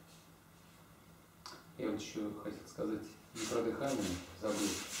 Я вот еще хотел сказать не про дыхание, забыл,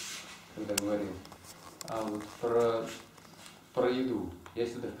 когда говорил, а вот про еду. Я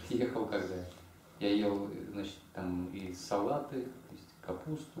сюда приехал, когда я ел, значит, там и салаты, то есть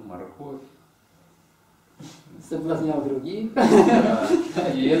капусту, морковь. Соблазнял других.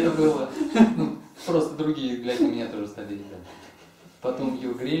 Да, и это было, ну, просто другие, глядя на меня, тоже стали едать. Потом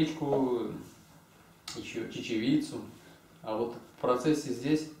ел гречку, еще чечевицу. А вот в процессе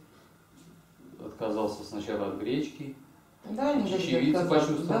здесь отказался сначала от гречки, Да, чечевицу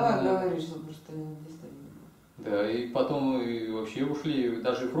почувствовал. Давай говоришь, что просто не достанем. Да, и потом и вообще ушли,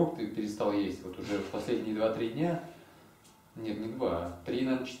 даже фрукты перестал есть. Вот уже в последние 2-3 дня, нет, не 2, а 3,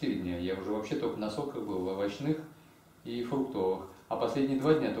 наверное, 4 дня, я уже вообще только на соках был, в овощных и фруктовых. А последние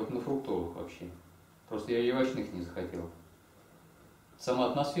 2 дня только на фруктовых вообще. Просто я и овощных не захотел. Сама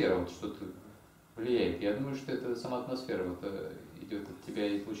атмосфера вот что-то влияет. Я думаю, что это сама атмосфера вот идет от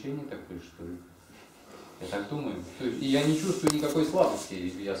тебя излучение такое, что ли. Я так думаю. То есть, и я не чувствую никакой слабости.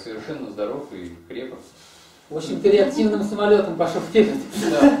 Я совершенно здоров и крепок. В общем, ты реактивным самолетом пошел вперед.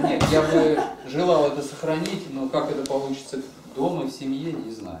 Да, нет, я бы желал это сохранить, но как это получится дома, в семье,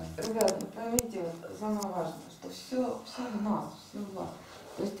 не знаю. Ребята, поймите, вот самое важное, что все в нас, все в вас.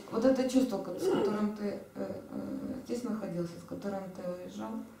 То есть вот это чувство, с которым ты здесь находился, с которым ты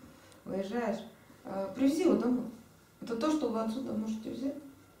выезжаешь, привези его домой. Это то, что вы отсюда можете взять.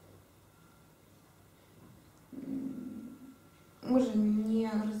 Мы же не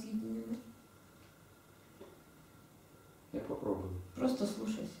разъединены. Я попробую. Просто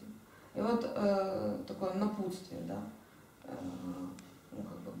слушайся. И вот такое напутствие, да, ну,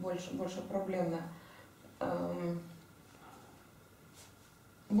 как бы больше проблемное.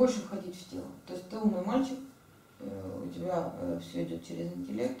 Больше входить в тело. То есть ты умный мальчик, у тебя все идет через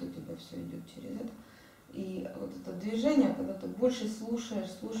интеллект, у тебя все идет через это. И вот это движение, когда ты больше слушаешь.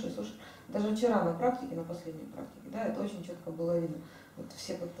 Даже вчера на практике, на последней практике, да, это очень четко было видно. Вот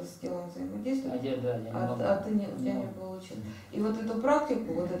все как-то с телом взаимодействуют, а ты не получил. И вот эту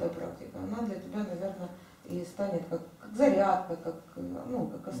практику, эта практика, она для тебя, наверное, и станет как зарядка,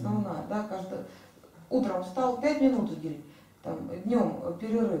 как основная, да, утром встал, 5 минут удели, там, днем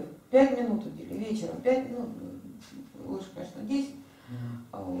перерыв, 5 минут удели, вечером 5 минут, лучше, конечно, 10,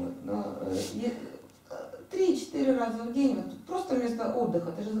 вот, но 3-4 раза в день, вот, просто вместо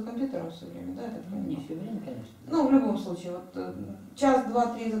отдыха, ты же за компьютером все время, да, это Не все время, конечно. Ну, в любом случае, вот час,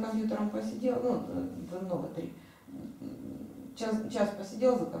 2-3 за компьютером посидел, много, 3. Час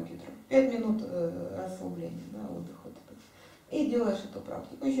посидел за компьютером, 5 минут расслабления, да, отдых вот это. И делаешь эту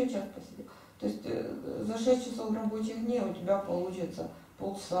практику, еще час посидел. То есть за 6 часов рабочих дней у тебя получится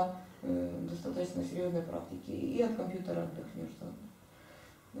полчаса достаточно серьезной практики, и от компьютера отдохнешь заодно.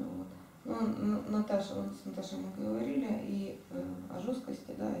 Вот. Ну, с Наташей мы говорили и о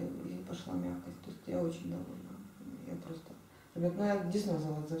жесткости, да, и пошла мягкость. То есть я очень довольна. Я просто, ребят, я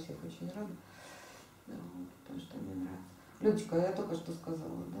действительно за всех очень рада, потому что мне нравится. Людочка, я только что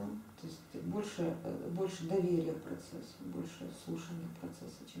сказала, да, то есть больше доверия процессу, больше слушания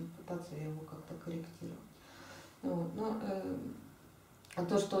процесса, чем пытаться его как-то корректировать. Вот. Но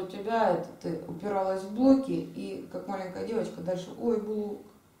то, что у тебя, это ты упиралась в блоки, и как маленькая девочка дальше, ой, блок.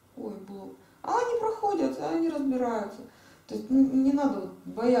 А они проходят, они разбираются. То есть не надо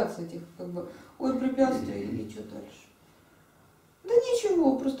бояться этих, препятствий и что дальше. Да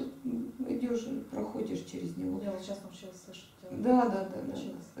ничего, просто идешь, проходишь через него. Я вот сейчас научилась слышать. Да.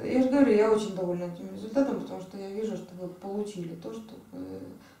 Я же говорю, я очень довольна этим результатом, потому что я вижу, что вы получили то, что,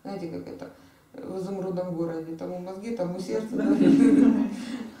 знаете, как это в изумрудном городе, там у мозги, там у сердца. Да.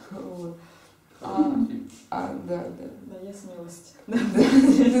 Да, я смелость.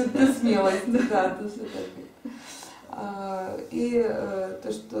 Ты смелость, да, ты все так. И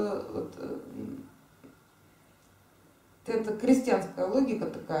то, что вот, это крестьянская логика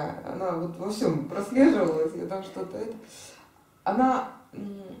такая, она вот во всем прослеживалась, и там что-то это. Она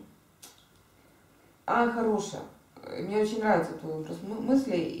хорошая. Мне очень нравится твой образ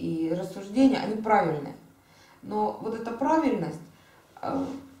мысли и рассуждения, они правильные. Но вот эта правильность,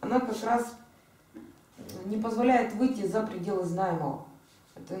 она как раз не позволяет выйти за пределы знаемого.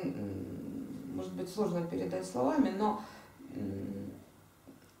 Это может быть сложно передать словами, но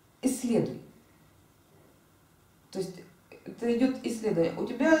исследуй. То есть это идет исследование. У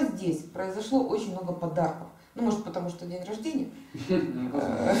тебя здесь произошло очень много подарков. Ну, может, потому что день рождения.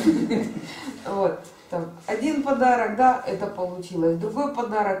 Вот. Там один подарок, да, это получилось, другой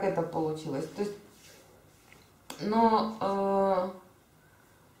подарок, это получилось. То есть, но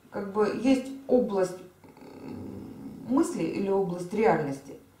как бы есть область мысли или область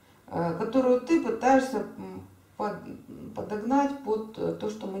реальности, которую ты пытаешься подогнать под то,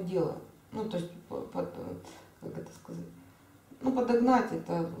 что мы делаем. Ну, то есть, как это сказать? Ну, подогнать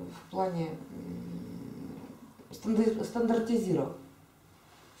это в плане стандартизировать.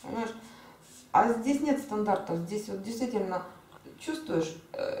 Понимаешь? А здесь нет стандартов, здесь вот действительно чувствуешь,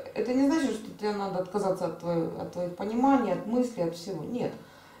 это не значит, что тебе надо отказаться от твоих пониманий, от мыслей, от всего. Нет.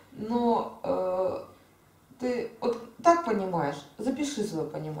 Но ты вот так понимаешь, запиши свое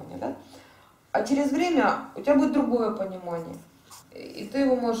понимание, да? А через время у тебя будет другое понимание. И ты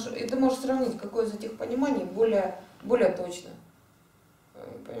можешь сравнить, какое из этих пониманий более точное.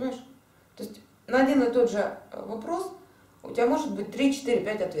 Понимаешь? То есть на один и тот же вопрос у тебя может быть 3, 4,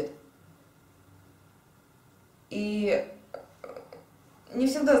 5 ответов. И не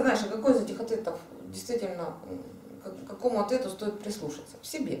всегда знаешь, а какой из этих ответов действительно, к какому ответу стоит прислушаться в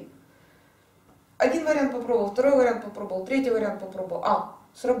себе. Один вариант попробовал, второй вариант попробовал, третий вариант попробовал.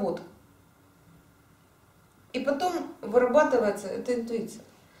 Сработал. И потом вырабатывается, это интуиция,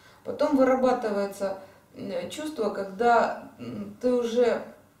 потом вырабатывается чувство, когда ты уже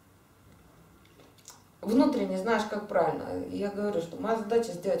внутренне знаешь, как правильно. Я говорю, что моя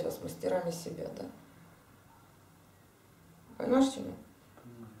задача сделать вас мастерами себя, да. Понимаешь, чем я?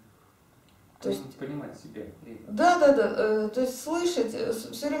 То есть понимать себя. Да. То есть слышать,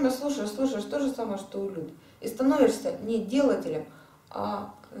 все время слушаешь то же самое, что у людей. И становишься не делателем,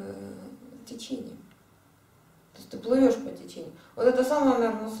 а течением. То есть ты плывешь по течению. Вот это самое,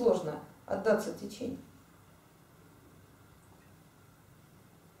 наверное, сложное, отдаться течению.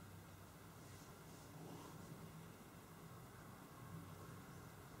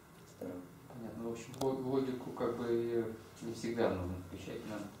 Понятно. В общем, логику как бы не всегда нужно включать.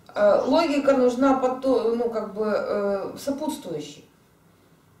 Логика нужна сопутствующей.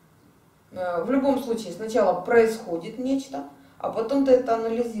 В любом случае сначала происходит нечто, а потом ты это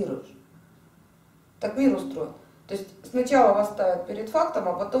анализируешь. Так мир устроен. То есть сначала вас ставят перед фактом,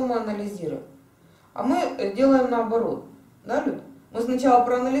 а потом мы анализируем. А мы делаем наоборот. Да, Люд? Мы сначала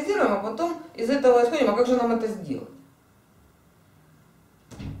проанализируем, а потом из этого исходим, а как же нам это сделать?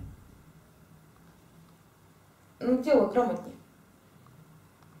 Ну, тело грамотнее.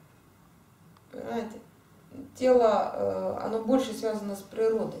 Понимаете? Тело, оно больше связано с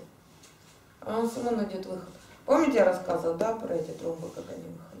природой. Оно само найдет выход. Помните, я рассказывала, да, про эти тромбы, как они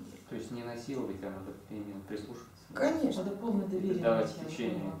выходили? То есть не насиловать, а надо именно прислушаться. Конечно. Надо полное доверие. Давать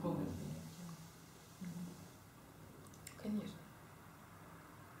течение. Конечно.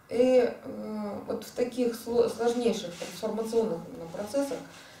 И вот в таких сложнейших трансформационных процессах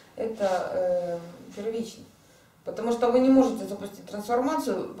это первично. Потому что вы не можете запустить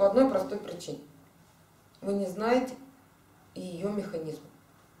трансформацию по одной простой причине. Вы не знаете ее механизм,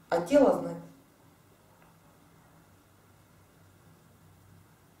 а тело знает.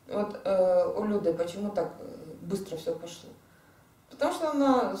 Вот у Люды почему так быстро все пошло? Потому что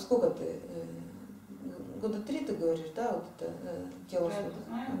она, сколько ты, года 3 ты говоришь, да, вот это тело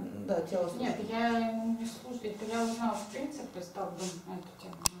слушает. Да, тело слушает. Нет, я не слушаю, это я узнала в принципе, стал думать на эту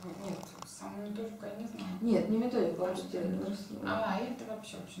тему. Нет, саму методику я не знаю. Нет, не методику, а это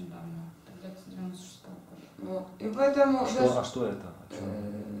вообще очень давно, где-то с 96-го года. Вот. И поэтому что это?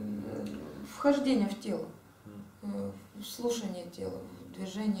 вхождение в тело, слушание тела,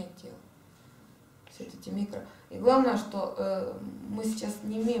 движение тела. Все эти микро. И главное, что мы сейчас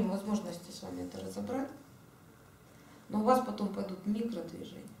не имеем возможности с вами это разобрать. но у вас потом пойдут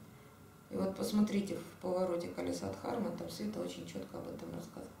микродвижения. И вот посмотрите в повороте колеса Дхармы, там Света очень четко об этом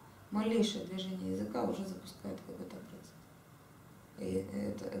рассказывает. Малейшее движение языка уже запускает какой-то процесс.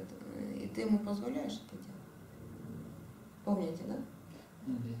 И ты ему позволяешь это делать. Помните, да?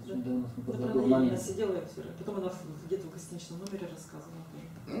 Я сидела, потом она где-то в гостиничном номере рассказывала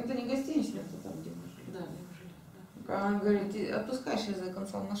тоже. Это не гостиничный, это там, где мы жили. Да, мы жили. Да. Она говорит, ты отпускаешь язык, он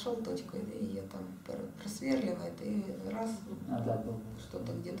сам нашел точку, и ее там просверливает, и раз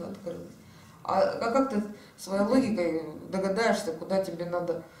что-то где-то открылось. А как ты своей логикой догадаешься, куда тебе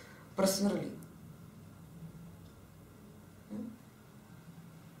надо просверлить?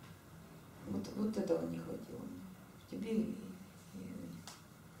 Вот этого не хватило. В тебе и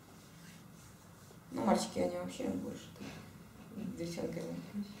ну, мальчики, они вообще больше с девчонками.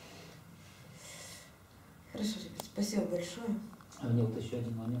 Хорошо, ребят, спасибо большое. А мне вот еще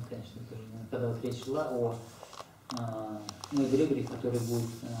один момент, конечно, тоже. Когда вот речь шла о эгрегоре, который будет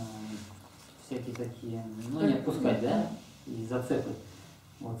всякие такие, ну, не отпускать, да, и зацепы.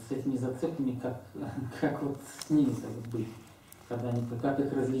 Вот с этими зацепами, как вот с ними быть? Когда они, как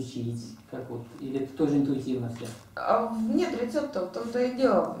их различить, как вот, или это тоже интуитивно все? Нет рецепта, в том-то и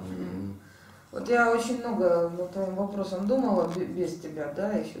дело. Вот я очень много над твоим вопросом думала без тебя,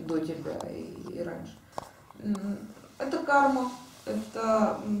 да, еще до тебя и раньше. Это карма,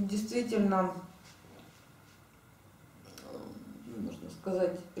 это действительно, можно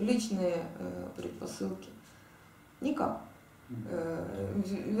сказать, личные предпосылки. Никак.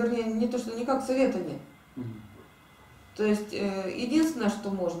 Вернее, не то, что никак, совета нет. То есть единственное, что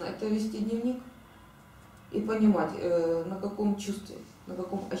можно, это вести дневник и понимать, на каком чувстве, на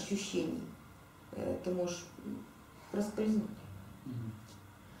каком ощущении ты можешь проскользнуть.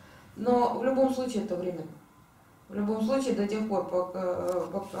 Но в любом случае это временно. В любом случае до тех пор,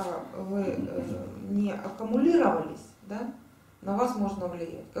 пока вы не аккумулировались, да, на вас можно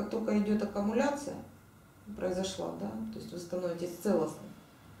влиять. Как только идет аккумуляция, произошла, да, то есть вы становитесь целостным,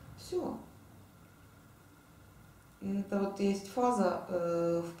 все. Это вот есть фаза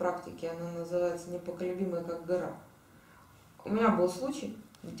в практике, она называется непоколебимая как гора. У меня был случай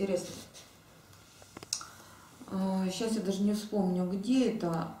интересный. Сейчас я даже не вспомню, где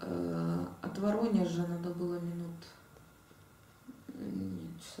это. От Воронежа надо было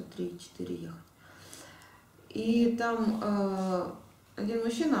часа 3-4 ехать. И там один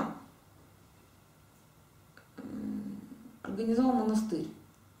мужчина организовал монастырь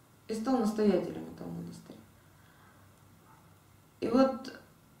и стал настоятелем этого монастыря. И вот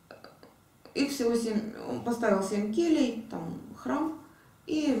их всего 7, он поставил 7 келей, там храм,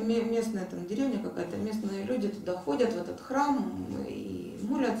 и местная там деревня какая-то, местные люди туда ходят в этот храм и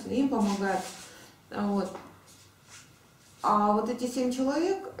молятся, и им помогают. Вот. А вот эти 7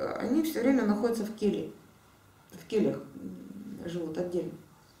 человек, они все время находятся в келье. В кельях живут отдельно.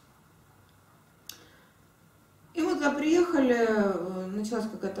 И вот когда приехали, началась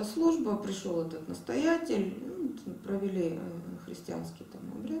какая-то служба, пришел этот настоятель, провели христианский там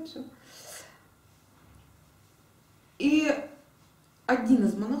обряд, все. И один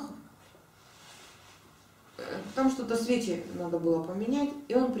из монахов, там что-то свечи надо было поменять,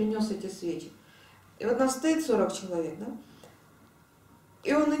 и он принес эти свечи. И вот нас стоит 40 человек, да?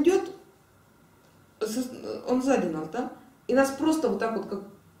 И он идет, он сзади нас, да? И нас просто вот так вот, как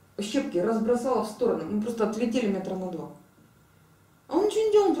щепки, разбросало в сторону. Мы просто отлетели метра на 2. А он ничего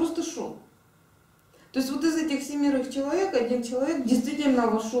не делал, он просто шел. То есть вот из этих 7 человек, один человек действительно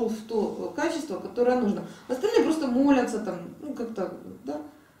вошел в то качество, которое нужно. Остальные просто молятся там, ну как-то, да.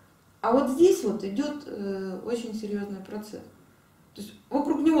 А вот здесь вот идет очень серьезный процесс. То есть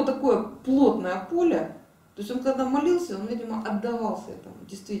вокруг него такое плотное поле. То есть он когда молился, он, видимо, отдавался этому,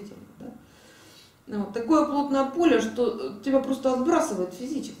 действительно, да. Вот, такое плотное поле, что тебя просто отбрасывает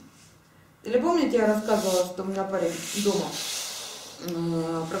физически. Или помните, я рассказывала, что у меня парень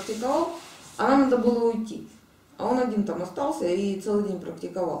дома практиковал, а нам надо было уйти. А он один там остался и целый день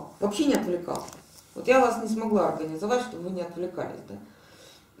практиковал. Вообще не отвлекался. Вот я вас не смогла организовать, чтобы вы не отвлекались,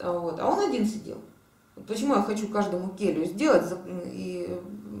 да. Вот. А он один сидел. Вот почему я хочу каждому келью сделать, и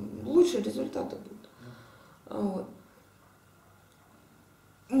лучшие результаты будут. Вот.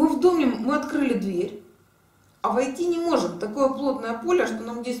 Мы в доме, мы открыли дверь, а войти не можем. Такое плотное поле, что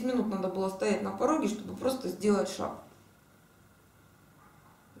нам 10 минут надо было стоять на пороге, чтобы просто сделать шаг.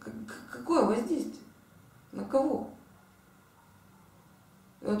 Какое воздействие? На кого?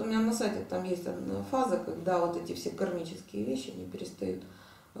 И вот у меня на сайте там есть одна фаза, когда вот эти все кармические вещи, они перестают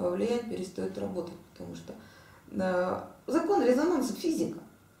влиять, перестают работать, потому что закон резонанса, физика,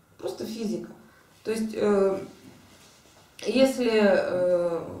 просто физика. То есть если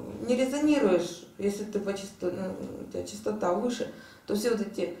не резонируешь Если ты у тебя частота выше, то все вот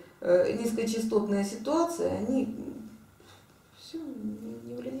эти низкочастотные ситуации, они все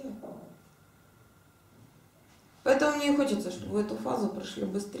не влияют. Поэтому мне хочется, чтобы вы эту фазу прошли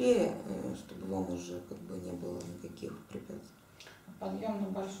быстрее, чтобы вам уже как бы не было никаких препятствий. Подъем на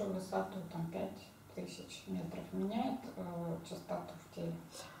большую высоту, там 5000 метров, меняет частоту в теле?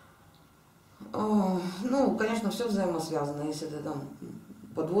 Ну, конечно, все взаимосвязано. Если ты там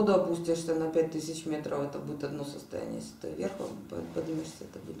под воду опустишься на 5000 метров, это будет одно состояние. Если ты вверх поднимешься,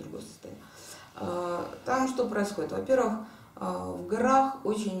 это будет другое состояние. Там что происходит? Во-первых, в горах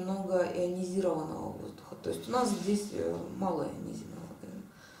очень много ионизированного воздуха. То есть у нас здесь мало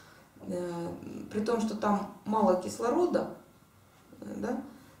ионизированного. При том, что там мало кислорода, да,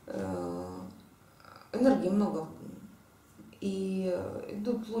 энергии много. И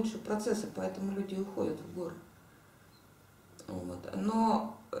идут лучшие процессы, поэтому люди уходят в горы. Вот.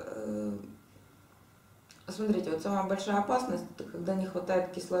 Но смотрите, вот самая большая опасность, это когда не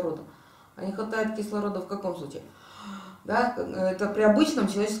хватает кислорода. А не хватает кислорода в каком случае? Да, это при обычном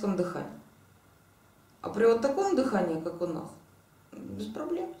человеческом дыхании. А при вот таком дыхании, как у нас, без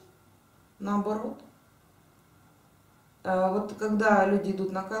проблем. Наоборот. Вот когда люди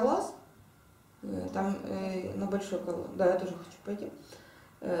идут на Кайлас, там на большой Кайлас, да, я тоже хочу пойти,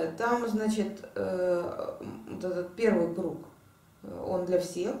 там, значит, вот этот первый круг, он для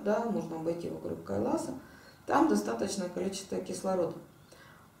всех, да, можно обойти вокруг Кайласа, там достаточное количество кислорода.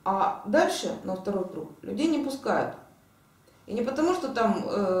 А дальше, на второй круг, людей не пускают. И не потому, что там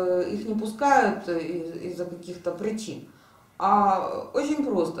их не пускают из-за каких-то причин, а очень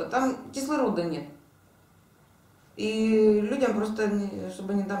просто, там кислорода нет. И людям просто,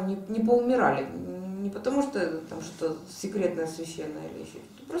 чтобы они там не поумирали, не потому что там что-то секретное, священное или еще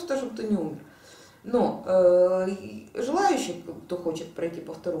что-то, просто чтобы ты не умер. Но желающие, кто хочет пройти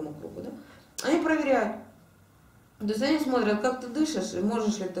по второму кругу, да, они проверяют. То есть они смотрят, как ты дышишь и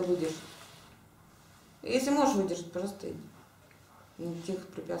можешь ли ты выдержать. Если можешь выдержать, просто иди. Никаких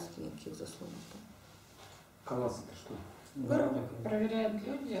препятствий, никаких заслонов. Кайлас это что? Проверяют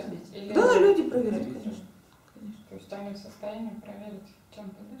люди? Или... Да, люди проверяют, конечно. То есть они в состоянии проверить, чем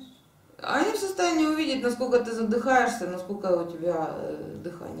ты дышишь? Они в состоянии увидеть, насколько ты задыхаешься, насколько у тебя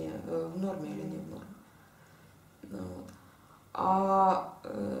дыхание в норме или не в норме. Вот.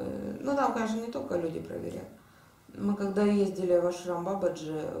 Ну там, конечно, не только люди проверяют. Мы когда ездили в ашрам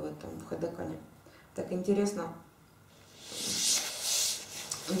Бабаджи в Хайдакане, так интересно,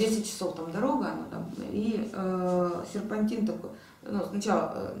 10 часов там дорога, и серпантин такой. Ну,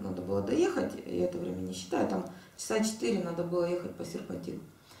 сначала надо было доехать, я это время не считаю, там часа 4 надо было ехать по серпантину.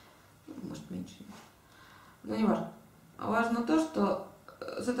 Может, меньше. Но не важно. Важно то, что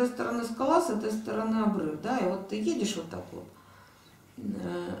с этой стороны скала, с этой стороны обрыв, да, и вот ты едешь вот так вот.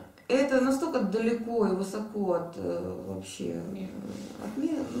 Это настолько далеко и высоко от вообще от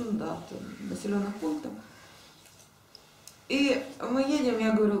мира, ну да, от населенных пунктов. И мы едем,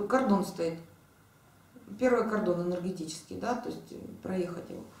 я говорю, кордон стоит. Первый кордон энергетический, да, то есть проехать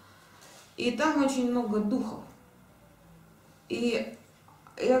его. И там очень много духов. И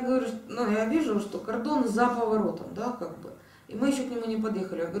я говорю, ну я вижу, что кордон за поворотом, да, как бы. И мы еще к нему не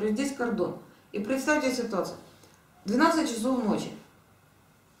подъехали. Я говорю, здесь кордон. И представьте ситуацию. 12 часов ночи.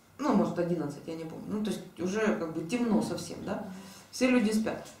 Ну, может, 11, я не помню. Ну, то есть уже как бы темно совсем, да. Все люди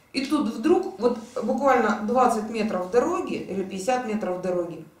спят. И тут вдруг, вот буквально 20 метров дороги или 50 метров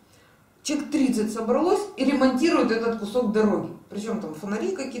дороги, человек 30 собралось и ремонтирует этот кусок дороги. Причем там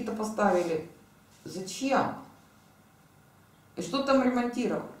фонари какие-то поставили. Зачем? И что там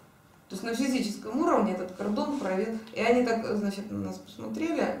ремонтировать? То есть на физическом уровне этот кордон проявил. И они так, значит, на нас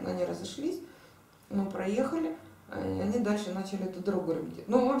посмотрели, они разошлись, мы проехали, и они дальше начали эту дорогу ремонтировать.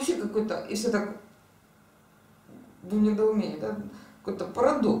 Ну вообще какой-то, и все так в недоумении, да? Какой-то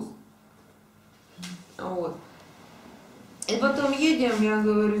парадокс. Вот. И потом едем, я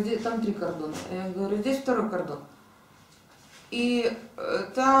говорю, здесь, там 3 кордона. Я говорю, здесь 2-й кордон. И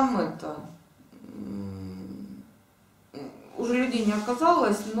там это уже людей не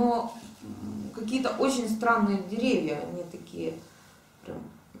оказалось, но какие-то очень странные деревья, они такие прям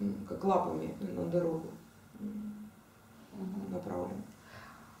как лапами на дорогу направлены.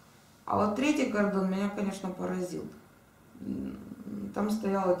 А вот 3-й кордон меня, конечно, поразил. Там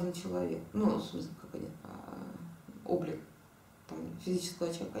стоял один человек, ну, в смысле, как один, облик, там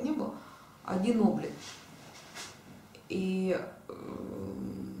физического человека не было, один облик. И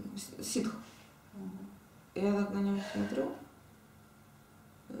ситх. И я так на него смотрю,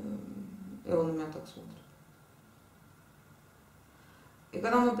 и он на меня так смотрит. И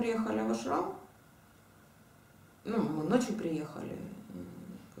когда мы приехали в ашрам, ну, мы ночью приехали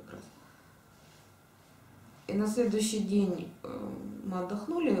как раз, И на следующий день мы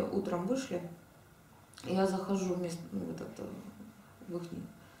отдохнули, утром вышли. И я захожу в их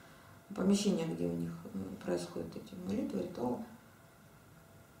помещение, где у них происходят эти молитвы, ритуалы.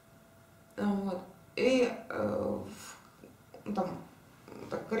 Вот. И там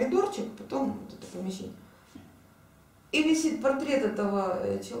так, коридорчик, потом вот это помещение. И висит портрет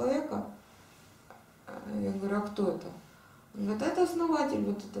этого человека. Я говорю, а кто это? Он говорит, это основатель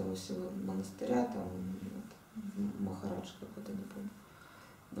вот этого всего монастыря, там, Махарадж какой-то, не помню.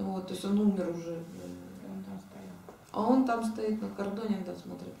 Вот, то есть он умер уже. Он там стоял. А он там стоит на кордоне, да,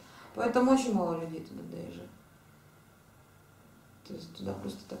 смотрит. Поэтому очень мало людей туда доезжает. То есть туда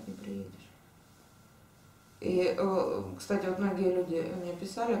просто так не приедешь. И, кстати, вот многие люди мне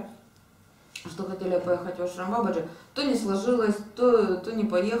писали, что хотели поехать в ашрам Бабаджи, то не сложилось, то не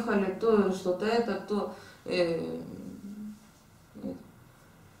поехали, то что-то это, то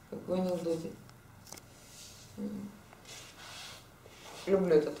как в анекдоте.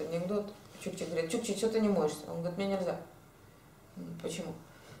 Люблю этот анекдот. Чукчик говорит, Чукчик, что ты не моешься? Он говорит, мне нельзя. Почему?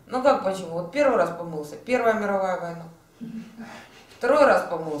 Ну как почему? Вот первый раз помылся, Первая мировая война. Второй раз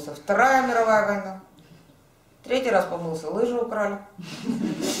помылся, Вторая мировая война. Третий раз помылся, лыжи украли.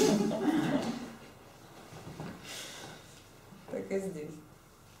 Так и здесь.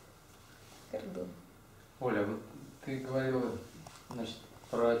 Кордон. Оля, вот ты говорила, значит,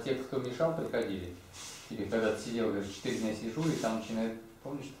 про тех, кто мешал, приходили. Или когда ты сидел, говоришь, 4 дня сижу, и там начинает,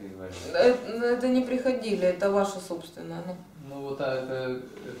 помнишь, ты говорила? Это не приходили, это ваше собственное. Ну вот это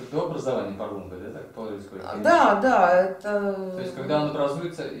до образования Парунга, да, так происходит? Да, это... То есть когда он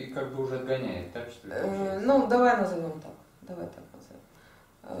образуется и как бы уже отгоняет, так что это получается? Ну, давай назовем так. Давай так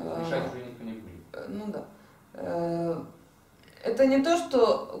назовем. Мешать уже никто не будет. Ну да. Это не то,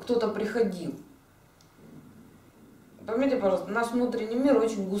 что кто-то приходил. Поймите, пожалуйста, наш внутренний мир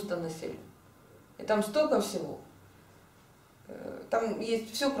очень густо населен. И там столько всего. Там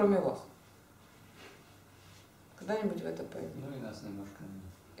есть все, кроме вас. Когда-нибудь в это поймете. Ну и нас немножко нет.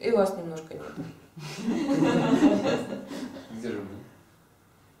 И вас немножко нет. Где же мы?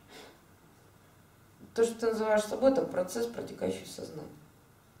 То, что ты называешь собой, это процесс, протекающий в сознании.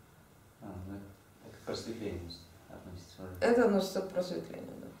 Да. Это к просветлению относится. Это относится к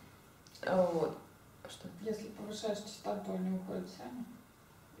просветлению, да. Вот. Что? Если повышаешь частоту, они уходят сами?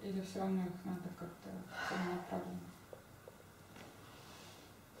 Или все равно их надо как-то целенаправленно?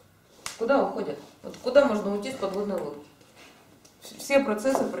 Куда уходят? Вот куда можно уйти с подводной лодки? Все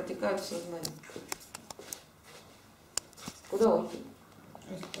процессы протекают в сознании. Куда уйти?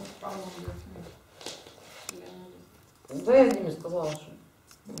 Если пару Да я Диме сказала, что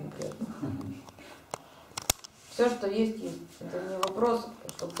все, что есть, есть. Это не вопрос,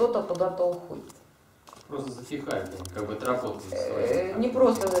 что кто-то куда-то уходит. Просто затихает, как бы отработает. Не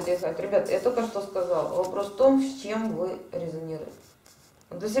просто затихает. Ребят, я только что сказала. Вопрос в том, с чем вы резонируете.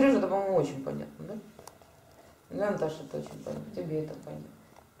 Да, Сережа, это, по-моему, очень понятно, да? Да, Наташа, это очень понятно. Тебе это понятно.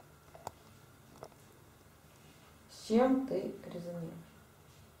 С чем ты резонируешь?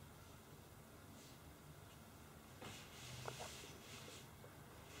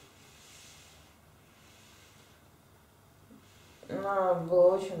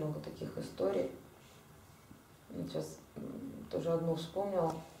 Было очень много таких историй. Сейчас тоже одну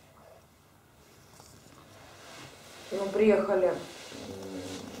вспомнила. И мы приехали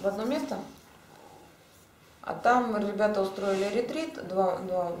в одно место, а там ребята устроили ретрит, два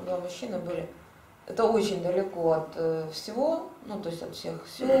мужчины были. Это очень далеко от всего, ну то есть от всех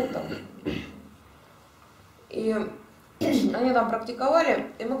сел там. И они там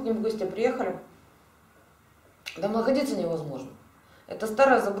практиковали, и мы к ним в гости приехали. Там находиться невозможно. Это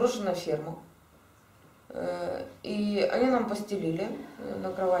старая заброшенная ферма. И они нам постелили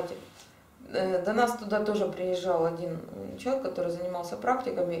на кровати. До нас туда тоже приезжал один человек, который занимался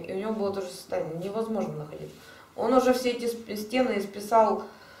практиками, и у него было тоже состояние, невозможно находиться. Он уже все эти стены исписал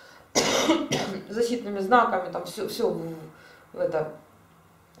защитными знаками, там все в это,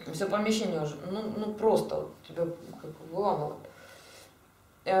 все помещение уже, ну просто вот, тебя как выламывает.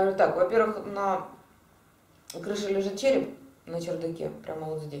 Я говорю, так, во-первых, на крыше лежит череп на чердаке, прямо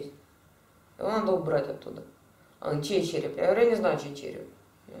вот здесь. Его надо убрать оттуда. А, чей череп? Я говорю, я не знаю, чей череп.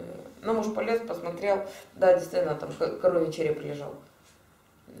 Ну, муж полез, посмотрел, да, действительно, там коровий череп лежал.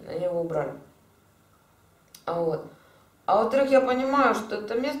 Они его убрали. А во-вторых, я понимаю, что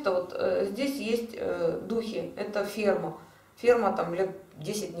это место, вот здесь есть духи, это ферма. Ферма там лет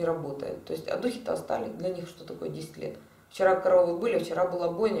 10 не работает. То есть, а духи-то остались, для них что такое 10 лет? Вчера коровы были, вчера была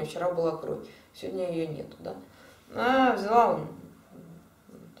бойня, вчера была кровь. Сегодня ее нету, да? А, взяла,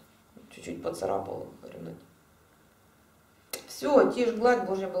 чуть-чуть поцарапала, говорю, все, тишь, гладь,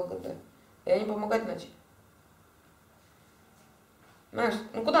 Божья благодать. И они помогать начали. Знаешь,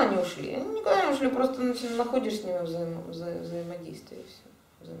 ну куда они ушли? Они никуда не ушли, просто находишь с ними взаимодействие и все.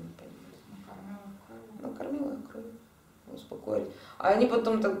 Взаимопонимание. Накормила их кровью. Успокоились. А они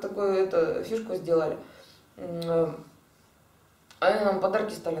потом такую фишку сделали. Они нам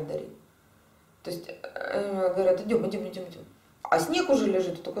подарки стали дарить. То есть говорят, идем. А снег уже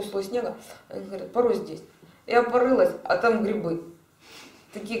лежит, такой слой снега. Они говорят, порой здесь. Я порылась, а там грибы.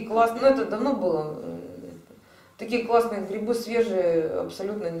 Такие классные, ну это давно было. Такие классные грибы, свежие,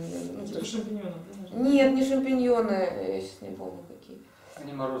 абсолютно. Ну, Типа шампиньонов, да? Нет, не шампиньоны, я сейчас не помню какие.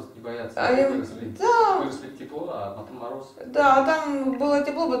 Они мороз не боятся, Они... выросли, Да. выросли тепло, а потом мороз. Да, там было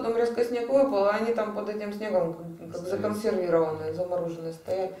тепло, потом резко снег выпал, а они там под этим снегом как законсервированные, замороженные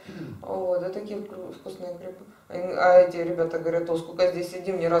стоят. Вот, и такие вкусные грибы. А эти ребята говорят, о, сколько здесь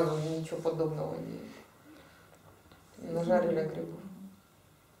сидим, ни разу ничего подобного не нажарили грибов.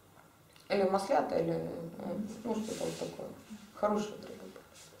 Или маслята, или ну что-то вот такое. Хорошие грибы.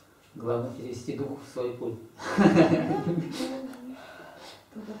 Главное перевести дух в свой путь.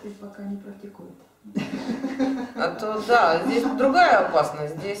 Только ты пока не практикует. А то да, здесь другая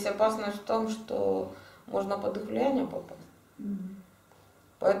опасность. Здесь опасность в том, что можно под их влияние попасть.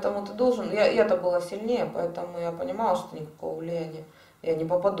 Поэтому ты должен. Я-то была сильнее, поэтому я понимала, что никакого влияния. Я не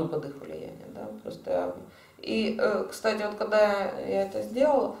попаду под их влияние. Да? Просто и, кстати, вот когда я это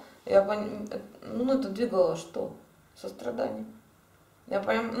сделала, ну это двигало что? Сострадание. Я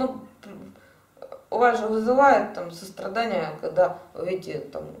понимаю, ну, у вас же вызывает там сострадание, когда вы видите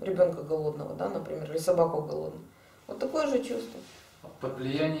там ребенка голодного, да, например, или собаку голодную. Вот такое же чувство. Под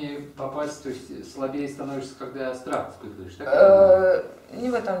влияние попасть, то есть слабее становишься, когда страх испытываешь, так? Не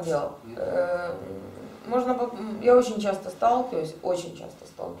в этом дело. Я очень часто сталкиваюсь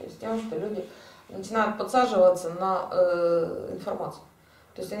с тем, что люди начинают подсаживаться на информацию.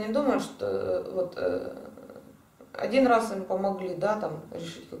 То есть они думают, что вот один раз им помогли, да, там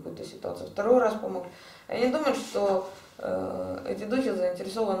решить какую-то ситуацию, второй раз помогли. Они думают, что эти духи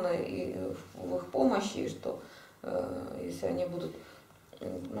заинтересованы и в их помощи, и что если они будут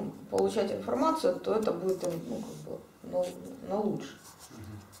получать информацию, то это будет им на лучше.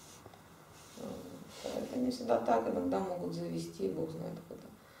 Это не всегда так, иногда могут завести, Бог знает куда.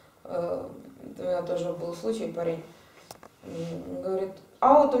 У меня тоже был случай, парень говорит,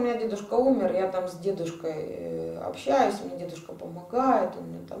 а вот у меня дедушка умер, я там с дедушкой общаюсь, мне дедушка помогает, он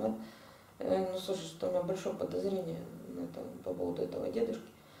мне там, ну слушай, что у меня большое подозрение по поводу этого дедушки.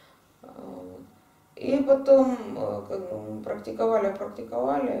 И потом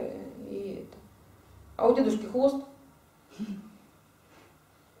практиковали, и это. А у дедушки хвост.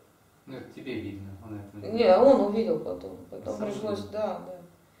 Ну это тебе видно, он это Не, он увидел потом пришлось, видел? да.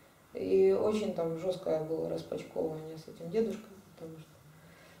 И очень там жесткое было распачковывание с этим дедушкой, потому что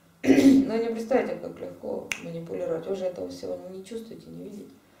ну не представьте, как легко манипулировать. Вы же этого всего не чувствуете, не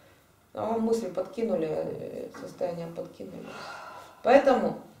видите. А вам мысли подкинули, состояние подкинули.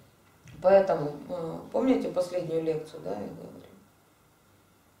 Поэтому, помните последнюю лекцию, да, я говорю,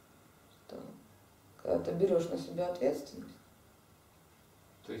 что когда ты берешь на себя ответственность.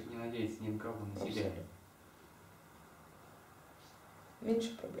 То есть не надеяться ни на кого, на себя.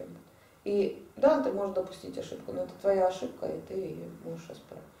 Меньше проблем будет. И да, ты можешь допустить ошибку, но это твоя ошибка, и ты ее можешь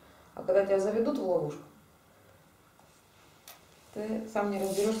исправить. А когда тебя заведут в ловушку, ты сам не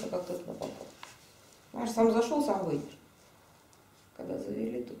разберешься, как ты туда попал. Знаешь, сам зашел, сам выйдешь. Когда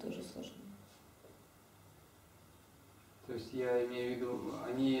завели, то тоже сложно. То есть я имею в виду,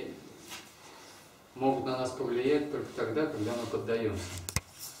 они могут на нас повлиять только тогда, когда мы поддаемся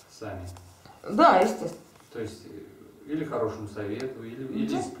сами. Да, естественно. То есть или хорошему совету,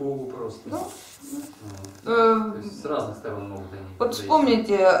 или испугу просто. Да. То есть с разных сторон могут они. Вот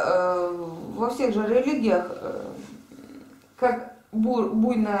вспомните, во всех же религиях, как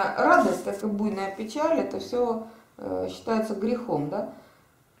буйная радость, так и буйная печаль, это все считается грехом, да?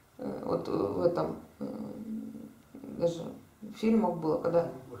 Вот в этом даже в фильмах было, когда...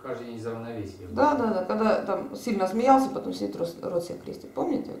 Выхождение из равновесия. Да, когда там сильно смеялся, потом сидит рот себе крестит.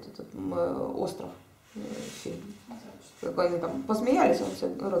 Помните вот этот остров фильм? Как они там посмеялись, он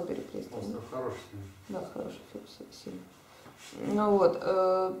себе рот перекрестил. Остров хороший. Да, хороший фильм. Ну вот,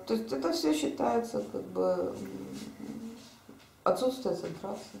 то есть это все считается как бы отсутствие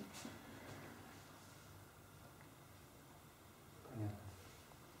центрации. Понятно.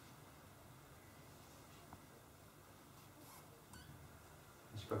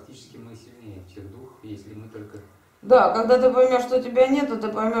 Значит, фактически мы сильнее всех духов, если мы только... Да, когда ты поймешь, что тебя нет, то ты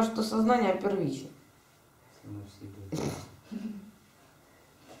поймешь, что сознание первично. Если мы в себе.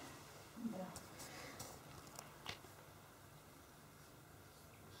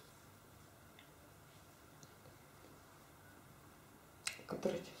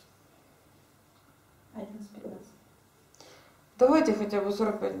 Который час? 11:15. Давайте хотя бы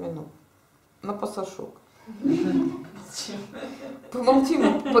 45 минут на пасашок.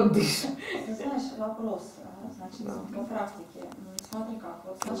 Помолчим, подышим. Ты знаешь, вопрос, значит, Да. по практике. Смотри как,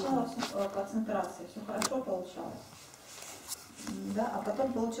 вот сначала все концентрация, все хорошо получалось, да, а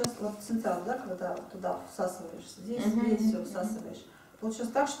потом получилось вот централ, да, когда туда всасываешь, здесь все всасываешь.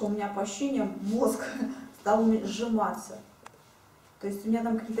 Получилось так, что у меня по ощущениям мозг стал сжиматься. То есть у меня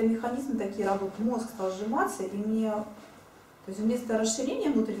там какие-то механизмы такие работают, мозг стал сжиматься, и мне, то есть вместо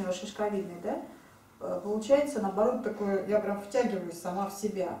расширения внутреннего шишковидной, да, получается наоборот такое, я прям втягиваюсь сама в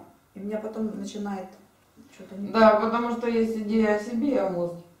себя, и меня потом начинает что-то не... Да, потому что есть идея о себе и о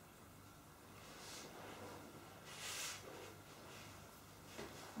мозге.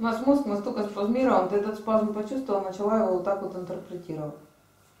 У нас мозг настолько спазмирован, ты этот спазм почувствовала, начала его вот так вот интерпретировать.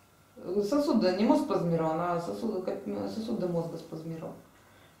 Сосуды, не мозг спазмирован, а сосуды мозга спазмирован.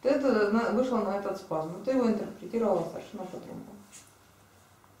 Ты это вышла на этот спазм, ты его интерпретировала совершенно по-другому.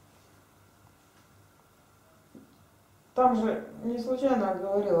 Там же не случайно я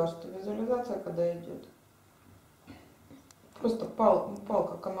говорила, что визуализация, когда идет, просто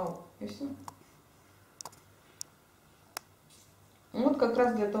палка, канал, и все. Вот как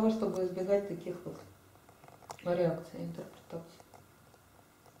раз для того, чтобы избегать таких вот реакций, интерпретаций.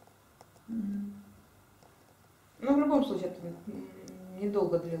 Но в любом случае это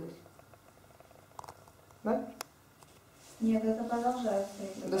недолго длилось. Да? Нет, это продолжается.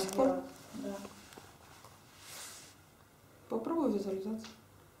 До сих пор? Да. Попробуй визуализацию.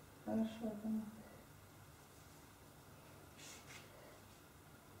 Хорошо, я поняла.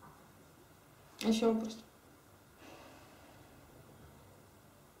 Еще вопрос.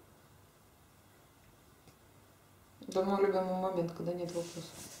 Это мой любимый момент, когда нет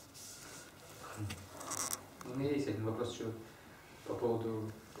вопросов. У меня есть один вопрос еще по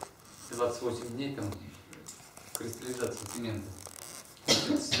поводу 28 дней там кристаллизации цемента.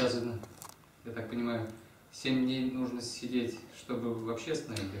 Это связано, я так понимаю, 7 дней нужно сидеть, чтобы вообще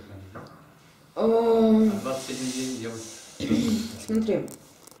остановить дыхание, да? А 21 день делать. Смотри,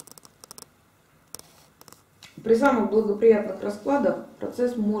 при самых благоприятных раскладах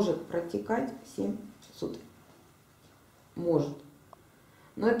процесс может протекать 7 суток. Может.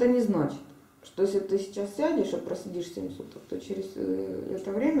 Но это не значит, что если ты сейчас сядешь и просидишь 7 суток, то через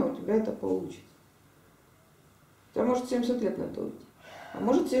это время у тебя это получится. У тебя может 70 лет на это уйти, а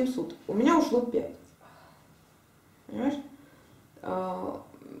может 7 суток. У меня ушло 5. Понимаешь?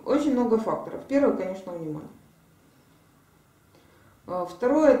 Очень много факторов. Первый, конечно, внимание.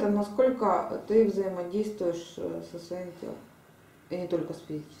 Второе, это насколько ты взаимодействуешь со своим телом, и не только с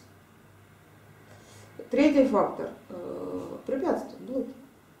физическим. Третий фактор – препятствия, блоки.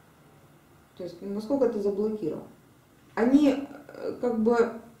 То есть насколько ты заблокирован. Они как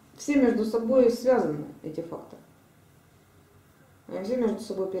бы все между собой связаны, эти факторы. Они все между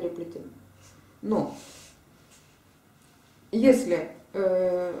собой переплетены. Но если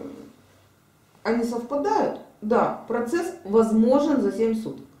они совпадают, да, процесс возможен за 7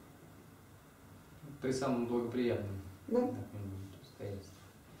 суток. При самом благоприятном Да. обстоятельстве.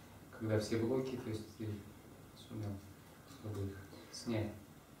 Когда все блоки, то есть ты сумел, чтобы их снять.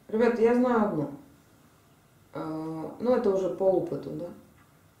 Ребята, я знаю одно. Но это уже по опыту, да.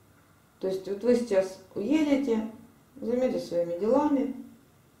 То есть вот вы сейчас уедете, займетесь своими делами,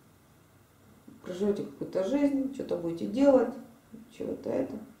 проживете какую-то жизнь, что-то будете делать, чего-то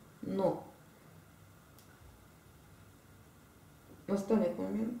это. Но настанет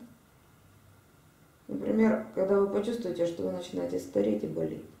момент, например, когда вы почувствуете, что вы начинаете стареть и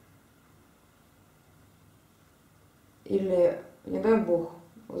болеть. Или, не дай бог,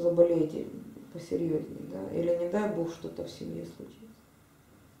 заболеете посерьезнее, да? Или, не дай бог, что-то в семье случится.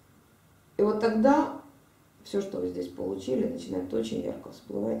 И вот тогда все, что вы здесь получили, начинает очень ярко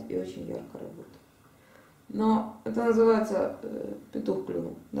всплывать и очень ярко работать. Но это называется петух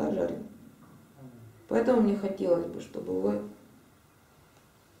клюнул, да, жареный. Поэтому мне хотелось бы, чтобы вы...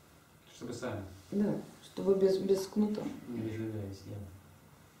 Чтобы сами. Да, чтобы без кнута. Не дожидаясь,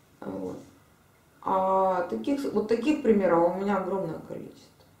 я. Вот. А таких примеров у меня огромное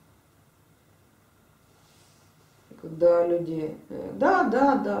количество. Когда люди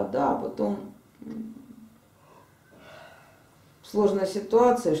да, потом в сложной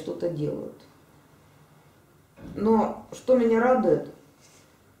ситуации что-то делают. Но что меня радует,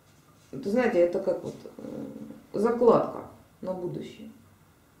 это, знаете, это как вот закладка на будущее.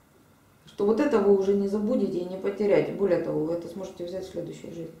 Что вот это вы уже не забудете и не потеряете. Более того, вы это сможете взять в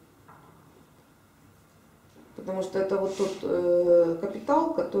следующей жизни. Потому что это вот тот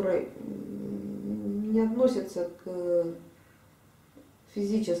капитал, который не относится к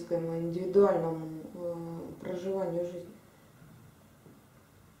физическому, индивидуальному проживанию жизни.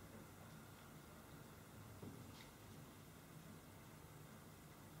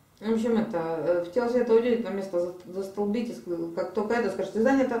 В общем, это, в тело света уйдет на место, застолбите, как только это, скажете,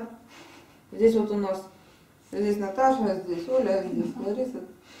 занято. Здесь вот у нас, здесь Наташа, здесь Оля, здесь Лариса.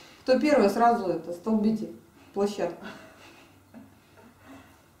 Кто первый, сразу это, столбите площадку.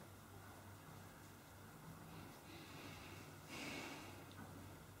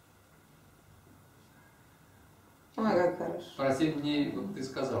 Ой, как хорошо. Про 7 дней, вот ты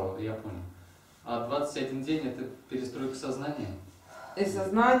сказала, я понял. А 21 день это перестройка сознания? И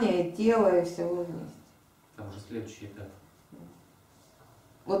сознание, и тело, и всего вместе. Там уже следующий этап.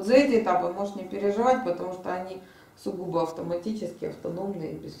 Вот за эти этапы можешь не переживать, потому что они сугубо автоматические,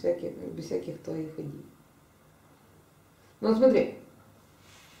 автономные, без всяких твоих идей. Ну смотри,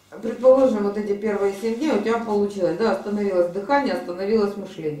 предположим, вот эти первые 7 дней у тебя получилось, да, остановилось дыхание, остановилось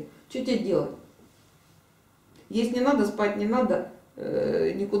мышление. Что тебе делать? Есть не надо, спать не надо,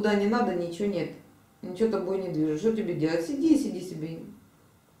 никуда не надо, ничего нет. Ничего тобой не движет. Что тебе делать? Сиди себе,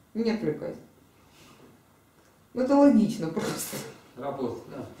 не отвлекайся. Ну это логично просто. Работать,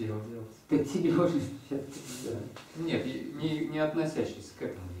 да, делать. Так тебе уже сейчас. Да. Нет, не относящийся к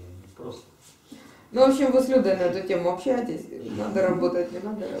этому, просто. Ну, в общем, вы с Людой на эту тему общаетесь. Надо работать, не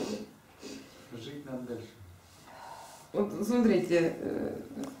надо работать. Жить надо дальше. Вот смотрите,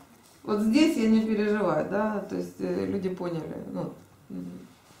 вот здесь я не переживаю, да, то есть люди поняли, ну,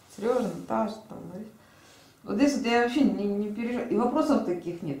 Сережа, Наташа, там, Мария. Вот здесь вот я вообще не переживаю. И вопросов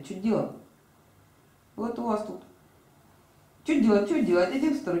таких нет, что делать? Вот у вас тут. Что делать?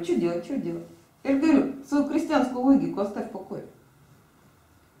 Один второй, что делать? Я же говорю, свою крестьянскую логику оставь в покое.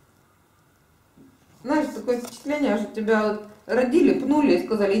 Знаешь, такое впечатление, что тебя вот родили, пнули и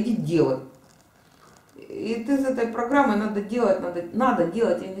сказали, иди делай. И ты с этой программой надо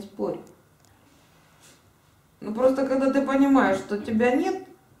делать, я не спорю. Но просто когда ты понимаешь, что тебя нет,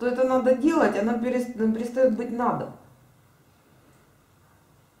 то это надо делать, она перестает быть надо.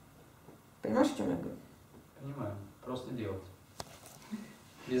 Понимаешь, о чем я говорю? Понимаю, просто делать.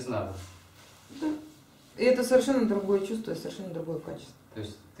 Без надо. Да. И это совершенно другое чувство, и совершенно другое качество. То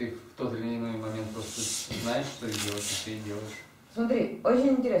есть ты в тот или иной момент просто знаешь, что делать, и ты делаешь. Смотри, очень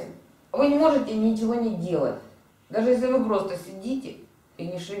интересно. Вы не можете ничего не делать. Даже если вы просто сидите и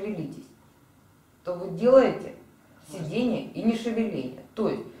не шевелитесь, то вы делаете сидение и не шевеление. То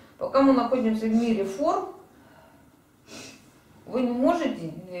есть, пока мы находимся в мире форм, вы не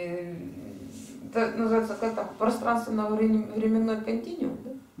можете, это называется как там, пространственно-временной континуум,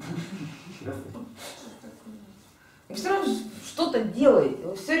 да? Вы все равно что-то делаете,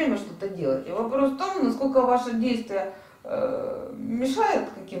 вы все время что-то делаете. Вопрос в том, насколько ваше действие мешает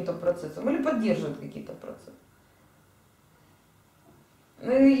каким-то процессам или поддерживает какие-то процессы.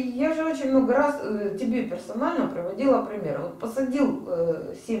 Я же очень много раз тебе персонально приводила пример. Вот посадил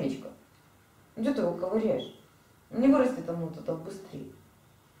семечко, где ты его ковыряешь? Не вырастет оно туда быстрее.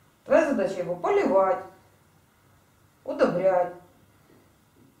 Твоя задача его поливать, удобрять,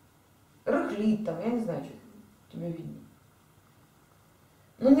 рыхлить там, я не знаю, что тебе видно.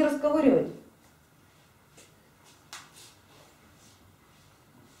 Но не расковыривать.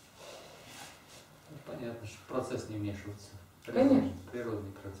 Понятно, что в процесс не вмешиваться. Конечно.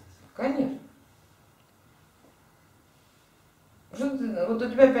 Природный процесс. Конечно. Вот у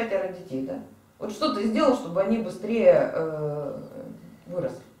тебя 5 детей, да? Вот что ты сделал, чтобы они быстрее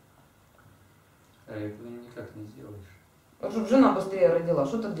выросли? А этого никак не сделаешь. Вот чтобы жена быстрее родила,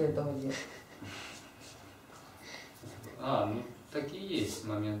 что ты для этого делаешь? Ну такие есть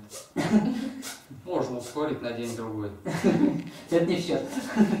моменты. Можно ускорить на день-другой. Это не все.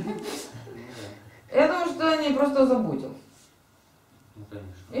 Я думаю, что они просто заботились. Ну,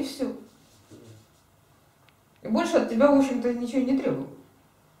 конечно. И все. И больше от тебя, в общем-то, ничего и не требовал.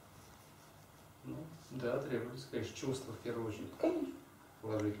 Ну, да, требуется, конечно, чувства в первую очередь. Конечно.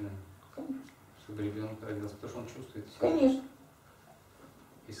 Положительное. Конечно. Чтобы ребенок родился, потому что он чувствует все. Конечно.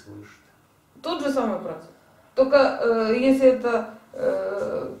 И слышит. Тот же самый процесс. Только если это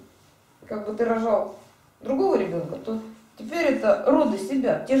как бы ты рожал другого ребенка, то теперь это роды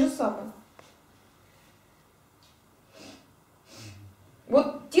себя, те же самые.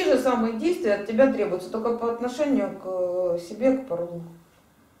 Вот те же самые действия от тебя требуются, только по отношению к себе, к порогу.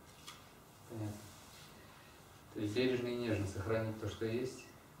 Понятно. То есть бережно и нежно сохранить то, что есть,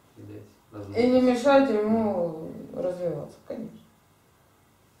 и дать возможность. И не мешать ему развиваться, конечно.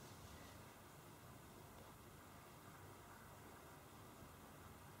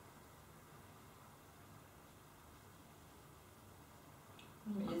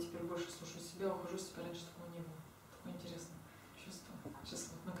 Я теперь больше слушаю себя, ухожу, себя раньше такого не было. Такое интересное чувство. Сейчас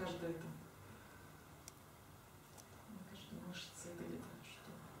вот на каждой этом, на каждой мышце это где-то что,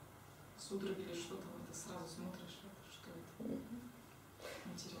 судороги или что там, это сразу смотришь, это что это.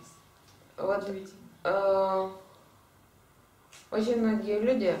 Интересно. Вот, Удивительно. очень многие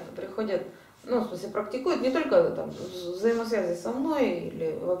люди приходят, ну, в смысле, практикуют не только там взаимосвязи со мной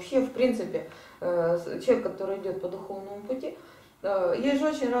или вообще, в принципе, человек, который идет по духовному пути, есть же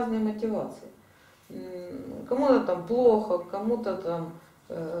очень разные мотивации. Кому-то там плохо, кому-то там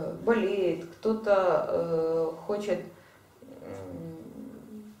болеет, кто-то хочет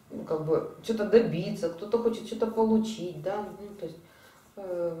ну, как бы что-то добиться, кто-то хочет что-то получить, да, ну, то есть,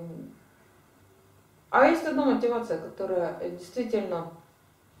 а есть одна мотивация, которая действительно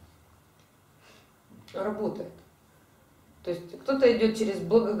работает. То есть кто-то идет через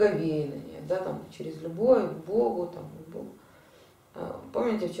благоговение, да, там, через любовь к Богу, там, к Богу.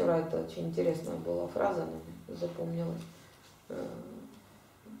 Помните, вчера это очень интересная была фраза, она мне запомнилась.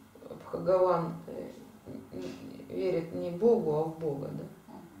 Бхагаван верит не Богу, а в Бога, да?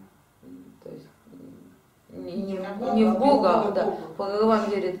 То есть не в Бога, да. Бхагаван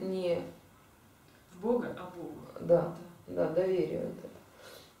верит не В Бога, а Богу. да, да, доверию.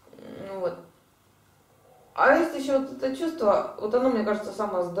 Ну, вот. А есть еще вот это чувство, вот оно, мне кажется,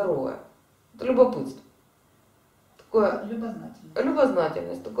 самое здоровое. Это любопытство. Такое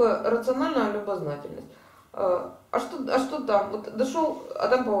любознательность, такое рациональная любознательность. А что там? Вот дошел, а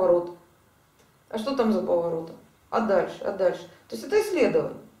там поворот. А что там за поворотом? А дальше? То есть это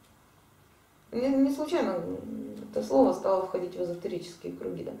исследование. Не случайно это слово стало входить в эзотерические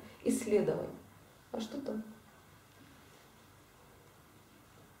круги, да? Исследование. А что там?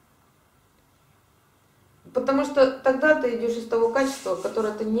 Потому что тогда ты идешь из того качества,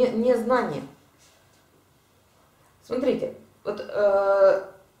 которое ты не знание. Смотрите, вот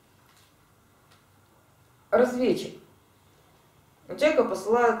разведчик. Человека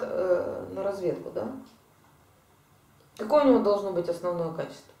посылают на разведку, да? Какое у него должно быть основное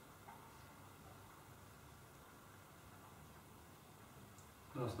качество?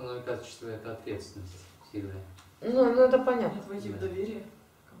 Ну, основное качество — это ответственность всегда. Ну это понятно. Нет, войти в доверие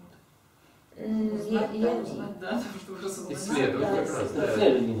кому-то. Я Да, потому что вы разумны. Исследовать как раз, да.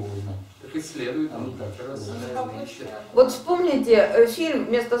 Цели его узнать. Так исследует он как раз, наверное, ищет. Вот вспомните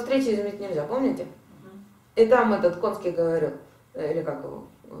фильм «Место встречи изменить нельзя», помните? И там этот Конский говорил, или как его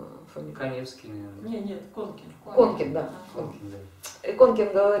фамилия? Каневский, наверное. Нет, Конкин. Конкин, да. Конкин, да. И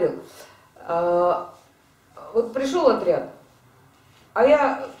Конкин говорил, вот пришел отряд, а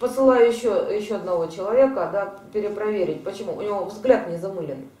я посылаю еще одного человека, да, перепроверить, почему. У него взгляд не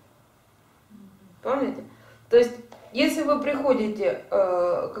замыленный. Помните? То есть, если вы приходите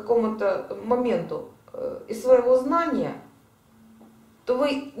к какому-то моменту из своего знания, то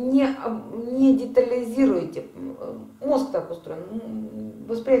вы не детализируете. Мозг так устроен,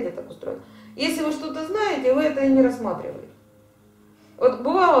 восприятие так устроено. Если вы что-то знаете, вы это и не рассматриваете. Вот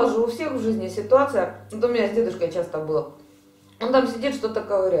бывало же у всех в жизни ситуация, вот у меня с дедушкой часто было, он там сидит, что-то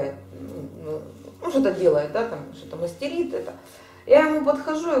ковыряет, ну что-то делает, да, там что-то мастерит это. Я ему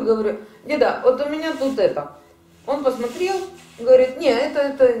подхожу и говорю: деда, вот у меня тут это. Он посмотрел, говорит: не,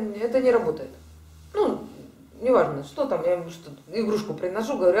 это не работает. Ну, неважно, что там, я ему игрушку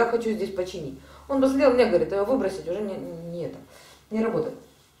приношу, говорю: я хочу здесь починить. Он посмотрел, мне говорит: ее выбросить уже не работает.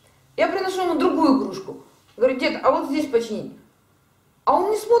 Я приношу ему другую игрушку, говорю: дед, а вот здесь починить. А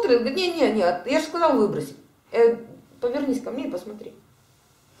он не смотрит, говорит: не, я же сказал выбросить. Повернись ко мне и посмотри.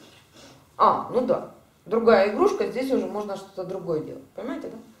 Ну да, другая игрушка, здесь уже можно что-то другое делать.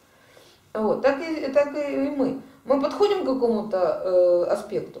 Понимаете, да? Вот, так и мы. Мы подходим к какому-то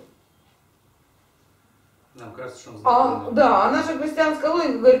аспекту. Нам кажется, что он знакомый. Да, а наша христианская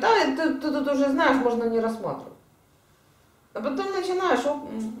логика говорит: ты тут уже знаешь, можно не рассматривать. А потом начинаешь,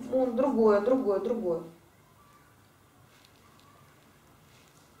 другое.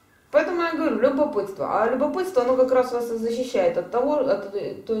 Поэтому я говорю, любопытство. А любопытство, оно как раз вас и защищает от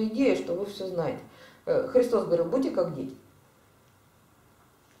той идеи, что вы все знаете. Христос говорил: будьте как дети.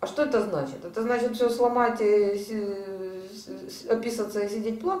 А что это значит? Это значит все сломать, описаться и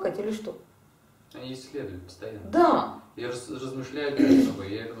сидеть плакать или что? Они исследуют постоянно. Да. Я размышляю между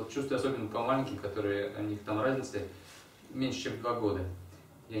собой. Я это вот чувствую, особенно по маленьким, которые, у них там разница меньше, чем 2 года.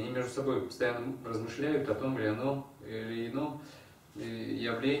 И они между собой постоянно размышляют о том или ином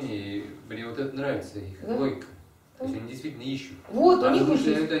явлении. И мне вот это нравится, их логика. То есть они действительно ищут. Вот, а у них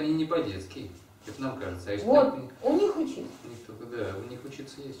размышляют учиться. они не по-детски. Это нам кажется. А если Вот, так, у них учиться. у них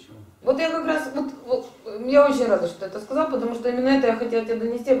учиться есть чему. Вот я как раз, я очень рада, что ты это сказал, потому что именно это я хотела тебе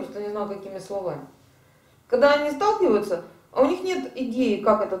донести, я просто не знала, какими словами. Когда они сталкиваются, а у них нет идеи,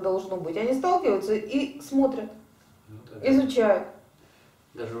 как это должно быть, они сталкиваются и смотрят, изучают.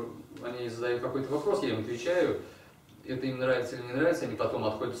 даже они задают какой-то вопрос, я им отвечаю, это им нравится или не нравится, они потом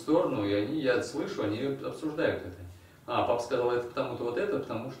отходят в сторону, и они, я слышу, они обсуждают это. А, папа сказал, это потому-то вот это,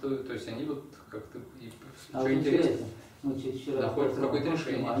 потому что, то есть они вот как-то, что интересно, находят какое-то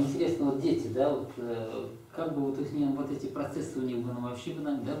решение. А интересно, вот дети, да, вот как бы вот их вот эти процессы у них вообще бы,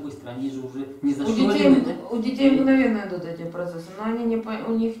 да, быстро, они же уже не зашорены, да? У детей мгновенно идут эти процессы, но они не,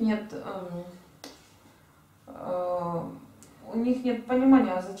 у них нет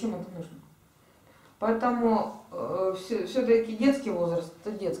понимания, а зачем это нужно. Поэтому все-таки детский возраст –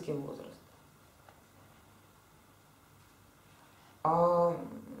 это детский возраст.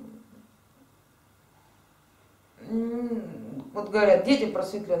 Вот говорят, дети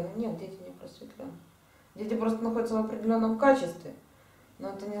просветлены. Нет, дети не просветлены. Дети просто находятся в определенном качестве, но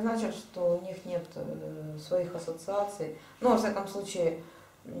это не значит, что у них нет своих ассоциаций. Ну, во всяком случае,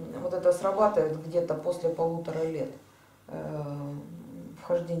 вот это срабатывает где-то после 1,5 лет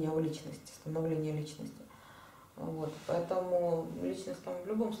вхождения в личность, становления личности. Вот, поэтому личность там в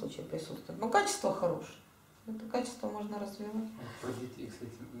любом случае присутствует. Но качество хорошее. Это качество можно развивать. Про детей,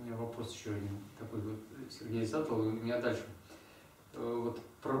 кстати, у меня вопрос еще один такой вот, Сергей задал, у меня дальше. Вот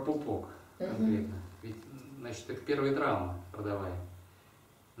про пупок конкретно. Ведь, значит, это первая травма родовая,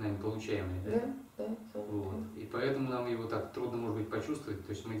 наверное, получаемая, да? Да. Вот. И поэтому нам его так трудно, может быть, почувствовать.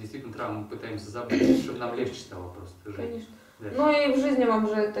 То есть мы действительно травму пытаемся забыть, чтобы нам легче стало просто жить. Конечно. Дальше. Ну и в жизни вам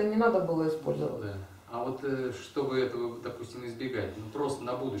же это не надо было использовать. Да. А вот чтобы этого, допустим, избегать, ну просто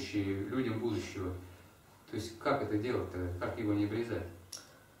на будущее, людям будущего, то есть как это делать-то, как его не обрезать?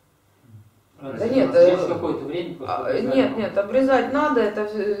 Да нет, какое-то время нет, обрезать надо,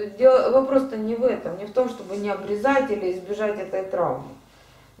 это вопрос-то не в этом, не в том, чтобы не обрезать или избежать этой травмы.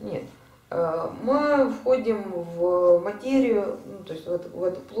 Нет. Мы входим в материю, ну, то есть в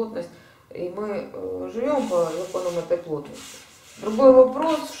эту плотность, и мы живем по законам этой плотности. Другой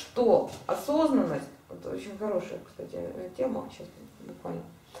вопрос, что осознанность, это очень хорошая, кстати, тема, сейчас буквально,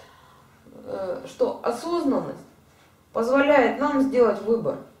 что осознанность позволяет нам сделать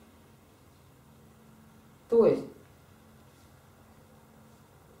выбор. То есть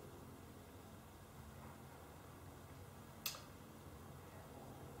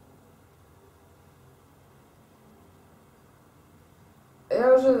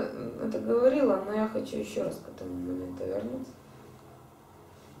я уже это говорила, но я хочу еще раз к этому моменту вернуться.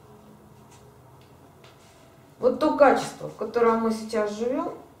 Вот то качество, в котором мы сейчас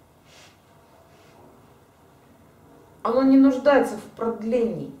живем, оно не нуждается в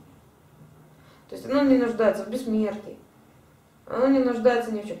продлении. То есть оно не нуждается в бессмертии, оно не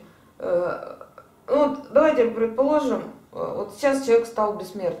нуждается ни в чем. Вот давайте предположим, вот сейчас человек стал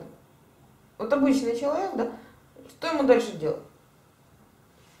бессмертным. Вот обычный человек, да, что ему дальше делать?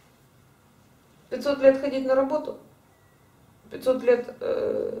 500 лет ходить на работу, 500 лет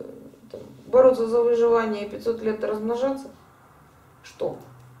бороться за выживание, 500 лет размножаться? Что?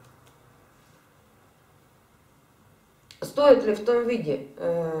 Стоит ли в том виде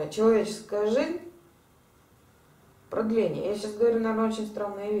человеческая жизнь продления? Я сейчас говорю, наверное, очень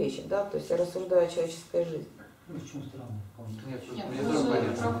странные вещи, да, то есть я рассуждаю о человеческой жизни. Почему странно? Нет, мы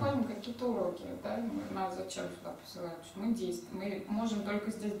же проходим какие-то уроки, да, нас зачем сюда посылают, что мы действуем, мы можем только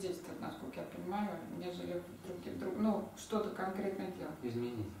здесь действовать, насколько я понимаю, нежели ну, что-то конкретно делать.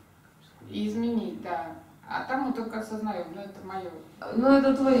 Изменить. И изменить, да. А там мы только осознаем, ну это мое. Ну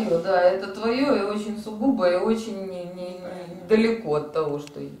это твое, да, это твое и очень сугубо, и очень далеко от того,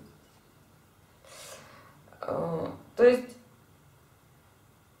 что есть. То есть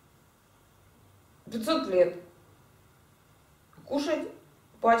 500 лет кушать,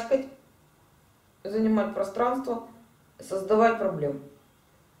 пачкать, занимать пространство, создавать проблемы.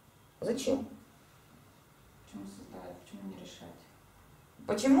 Зачем? Почему создавать, почему не решать?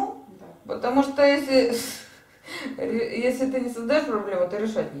 Почему? Да. Потому что если ты не создаешь проблему, то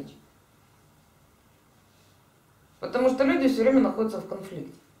решать нечего. Потому что люди все время находятся в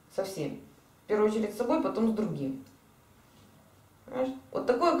конфликте со всеми. В первую очередь с собой, потом с другими. Понимаешь? Вот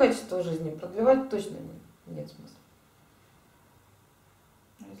такое качество жизни продлевать точно нет смысла.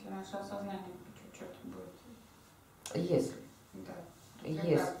 Если наше осознание по чуть-чуть будет. Если. Да.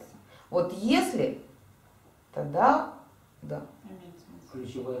 Если. Вот если, тогда да. Имеет смысл.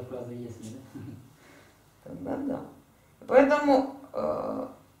 Ключевая фраза «если», да? Тогда да. Поэтому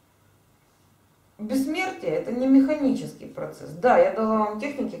бессмертие это не механический процесс. Да, я дала вам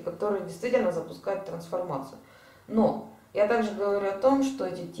техники, которые действительно запускают трансформацию. Но я также говорю о том, что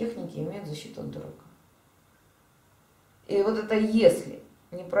эти техники имеют защиту от дурака. И вот это если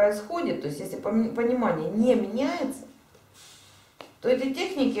не происходит, то есть если понимание не меняется, то эти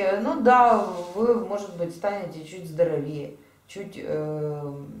техники, ну да, вы, может быть, станете чуть здоровее, чуть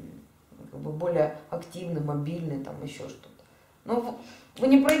как бы более активный, мобильный, там еще что-то. Но вы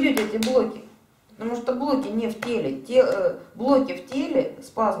не пройдете эти блоки, потому что блоки не в теле. Блоки в теле,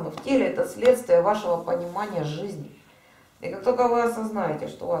 спазмы в теле — это следствие вашего понимания жизни. И как только вы осознаете,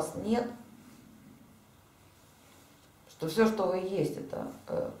 что у вас нет, что все, что вы есть, это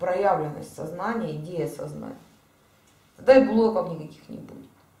проявленность сознания, идея сознания, тогда и блоков никаких не будет.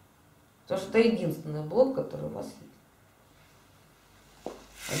 Потому что это единственный блок, который у вас есть.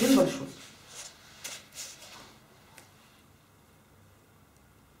 Один большой.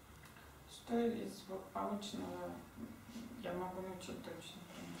 Что из научного я могу научить точно?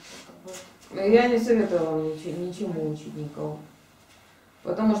 Я не советую вам ничему учить никого.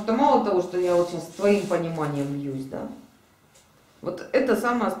 Потому что мало того, что я вот сейчас твоим пониманием бьюсь, да, вот это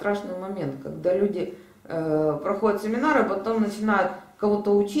самый страшный момент, когда люди проходят семинары, потом начинают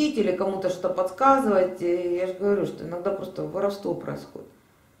кого-то учить или кому-то что-то подсказывать. И я же говорю, что иногда просто воровство происходит.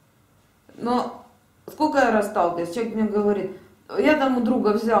 Но сколько я раз сталкиваюсь, человек мне говорит, я там у друга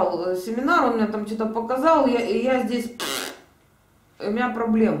взял семинар, он мне там что-то показал, и я здесь, у меня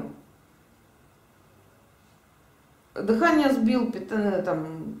проблема. Дыхание сбил,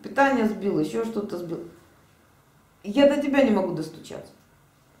 питание сбил, еще что-то сбил. Я до тебя не могу достучаться.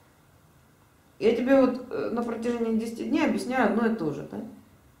 Я тебе вот на протяжении 10 дней объясняю одно и то же. Да?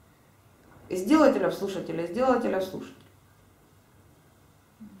 Из делателя в слушателя, из делателя в слушателя.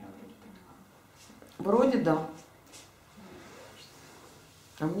 Вроде да.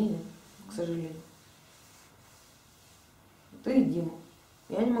 А мне нет, к сожалению. Ты и Дима.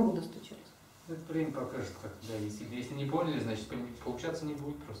 Я не могу достучаться. Это время покажет, как, да, если не поняли, значит получаться не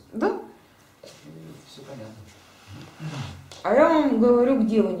будет просто. Да? Все понятно. А я вам говорю,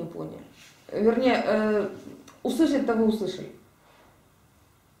 где вы не поняли. Вернее, услышать-то вы услышали.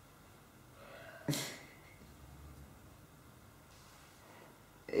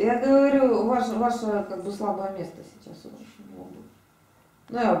 Я говорю, ваше как бы слабое место сейчас.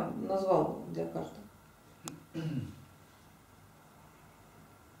 Ну, я назвал для каждого.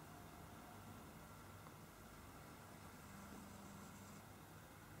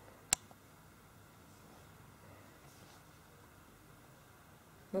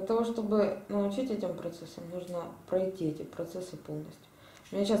 Для того, чтобы научить этим процессам, нужно пройти эти процессы полностью.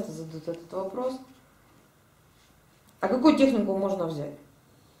 Мне часто задают этот вопрос. А какую технику можно взять?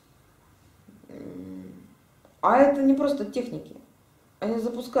 А это не просто техники. Они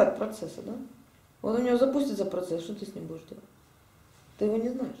запускают процессы, да? Вот у него запустится процесс, что ты с ним будешь делать? Ты его не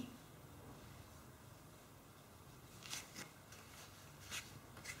знаешь.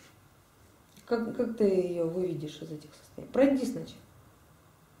 Как ты ее выведешь из этих состояний? Пройди сначала.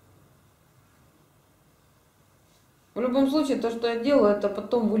 В любом случае, то, что я делаю, это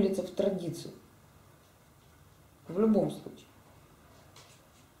потом выльется в традицию. В любом случае.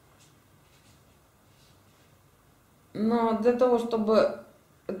 Но для того, чтобы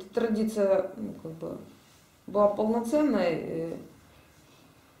эта традиция как бы была полноценной,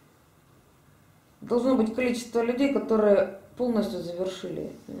 должно быть количество людей, которые полностью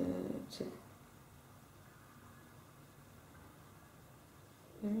завершили цикл.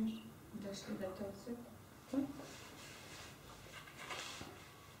 Понимаешь? Дошли до этого цикла. Да?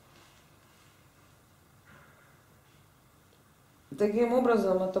 Таким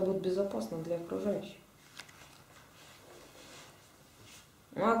образом, это будет безопасно для окружающих.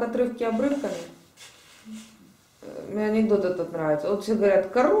 Ну, а к отрывки обрывками, мне анекдот этот нравится. Вот все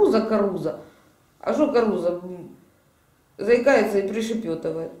говорят, каруза, каруза. А что каруза? Заикается и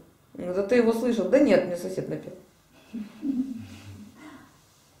пришепетывает. Да ты его слышал? Да нет, мне сосед напел.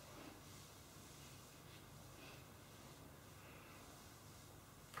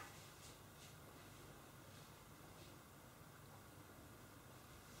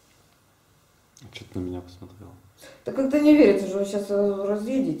 Что-то на меня посмотрел. Да как-то не верится, что вы сейчас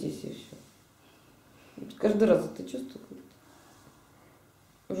разъедетесь и все. Каждый раз это чувствую.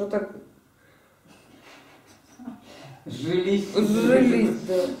 Уже так... Жились. Жились,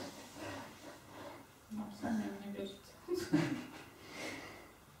 да. Но сами не верите.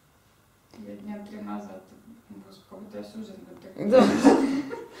 Я дня 3 назад, как будто я всю жизнь вот Да.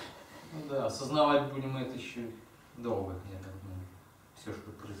 Ну да, осознавать будем это еще долго, я так думаю. Все,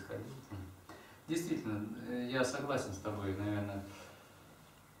 что происходило. Действительно, я согласен с тобой, наверное,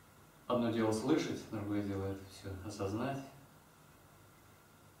 одно дело слышать, другое дело это все осознать,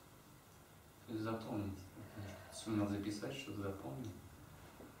 то есть запомнить. Сумел записать, что-то запомнил,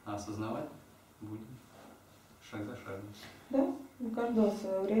 а осознавать будем шаг за шагом. Да, у каждого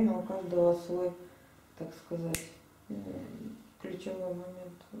свое время, у каждого свой, так сказать, ключевой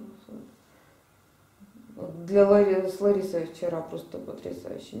момент. Вот с Ларисой вчера просто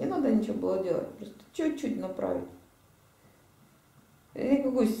потрясающе. Не надо ничего было делать, просто чуть-чуть направить. И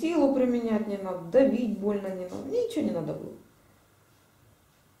никакую силу применять не надо, давить больно не надо, ничего не надо было.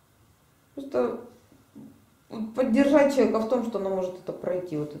 Просто поддержать человека в том, что он может это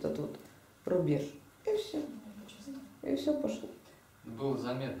пройти, вот этот вот рубеж. И все. И все пошло. Было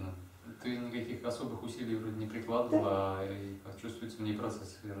заметно. Ты никаких особых усилий вроде не прикладывала, да. И чувствуется в ней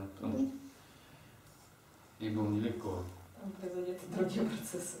процесс, верно? Потому что ей было нелегко. Там произойдут другие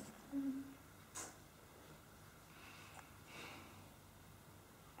процессы.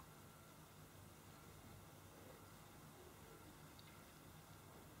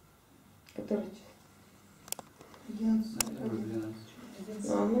 Который час? 11.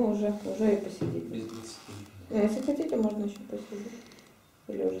 Ну уже и посидеть. Без 20. Если хотите, можно еще посидеть.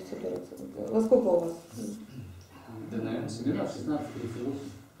 Или уже собираться. Во сколько у вас? Да, наверное, собираться. 16:38.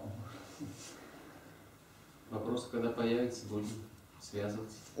 Вопрос, когда появится, будем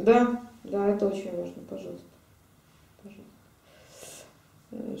связываться. Да, это очень важно, пожалуйста.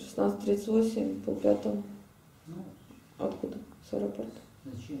 16:38, полпятого. Ну, Откуда? С аэропорта.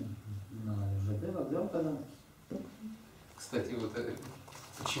 зачем? На ЖД вокзал когда? Кстати, вот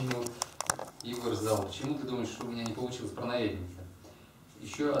почему Егор задал, почему ты думаешь, что у меня не получилось праноедение-то?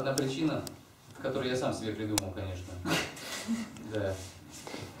 Еще одна причина, которую я сам себе придумал, конечно. Да.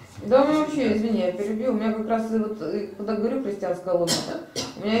 Да, у меня вообще, извини, я перебью, у меня как раз, вот, когда говорю христианская логика,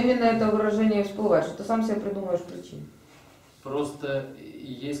 у меня именно это выражение всплывает, что ты сам себе придумаешь причину. Просто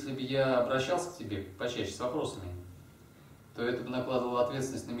если бы я обращался к тебе почаще с вопросами, то это бы накладывало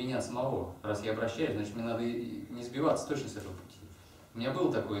ответственность на меня самого. Раз я обращаюсь, значит, мне надо не сбиваться точно с этого пути. У меня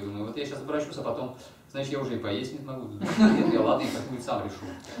было такое, думаю, вот я сейчас обращусь, а потом, значит, я уже и поесть не смогу. Нет, я ладно, я как-нибудь сам решу.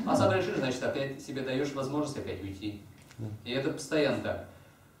 А сам решишь, значит, опять себе даешь возможность опять уйти. И это постоянно так.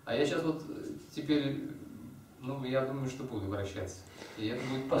 А я сейчас вот теперь, ну, я думаю, что буду обращаться. И это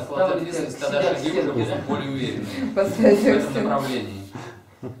будет накладывать ответственность, тогда шаги уже будут более уверенные в этом направлении.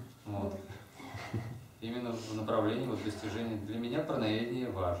 Вот. Именно в направлении вот достижения. Для меня праноедение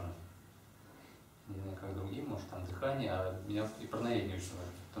важно. Не знаю, как другим, может, там дыхание, а меня и праноедение очень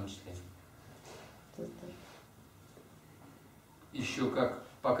важно, в том числе. Еще как,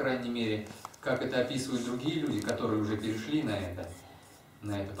 по крайней мере, как это описывают другие люди, которые уже перешли на это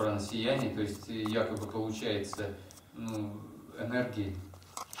праносияние, то есть якобы получается энергии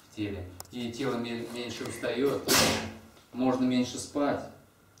в теле, и тело меньше устает, можно меньше спать.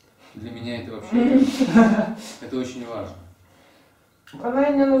 Для меня это вообще это очень важно.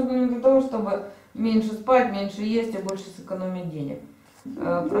 Праноедение нужно не для того, чтобы меньше спать, меньше есть и больше сэкономить денег.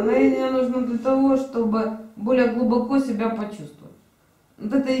 Праноедение нужно для того, чтобы более глубоко себя почувствовать.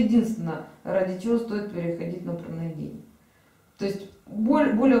 Вот это единственное, ради чего стоит переходить на праноедение. То есть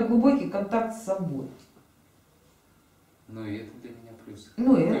более глубокий контакт с собой. Ну и это для меня плюс.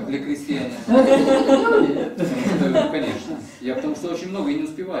 Ну и как это. для крестьянина. Конечно. Я потому что очень много и не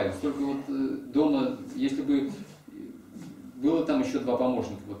успеваю. Столько вот дома, если бы было там еще 2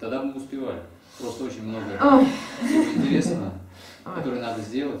 помощника, вот тогда бы мы успевали. Просто очень много всего интересного, которое надо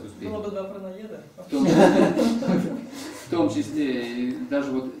сделать, успеть. Было бы 2 праноеда. В том числе и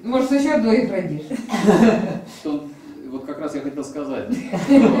даже вот... Может, еще 2 родишь. Вот как раз я хотел сказать.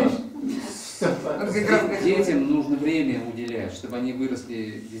 Детям нужно время уделять, чтобы они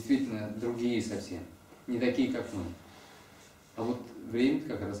выросли действительно другие совсем. Не такие, как мы. А вот времени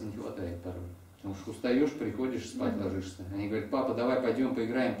как раз не хватает порой. Потому что устаешь, приходишь, спать ложишься. Они говорят: папа, давай пойдем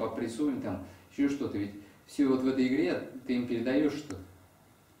поиграем, поприсуем там, еще что-то. Ведь все вот в этой игре ты им передаешь что-то.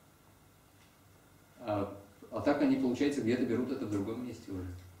 А так они, получается, где-то берут это в другом месте уже.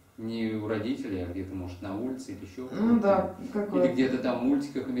 Не у родителей, а где-то, может, на улице или еще. Ну да, или где-то там в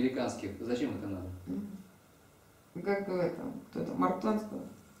мультиках американских. Зачем это надо? Как это, кто-то, Марк сказал,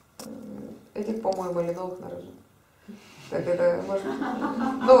 этих, по-моему, или новых нарожают. Так это, может,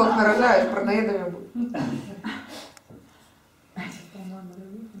 новых нарожаешь, праноедами будет. По-моему,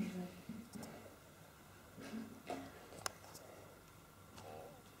 других нарожают.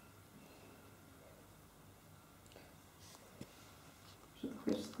 Что ты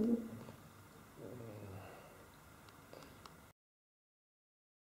хочешь сказать?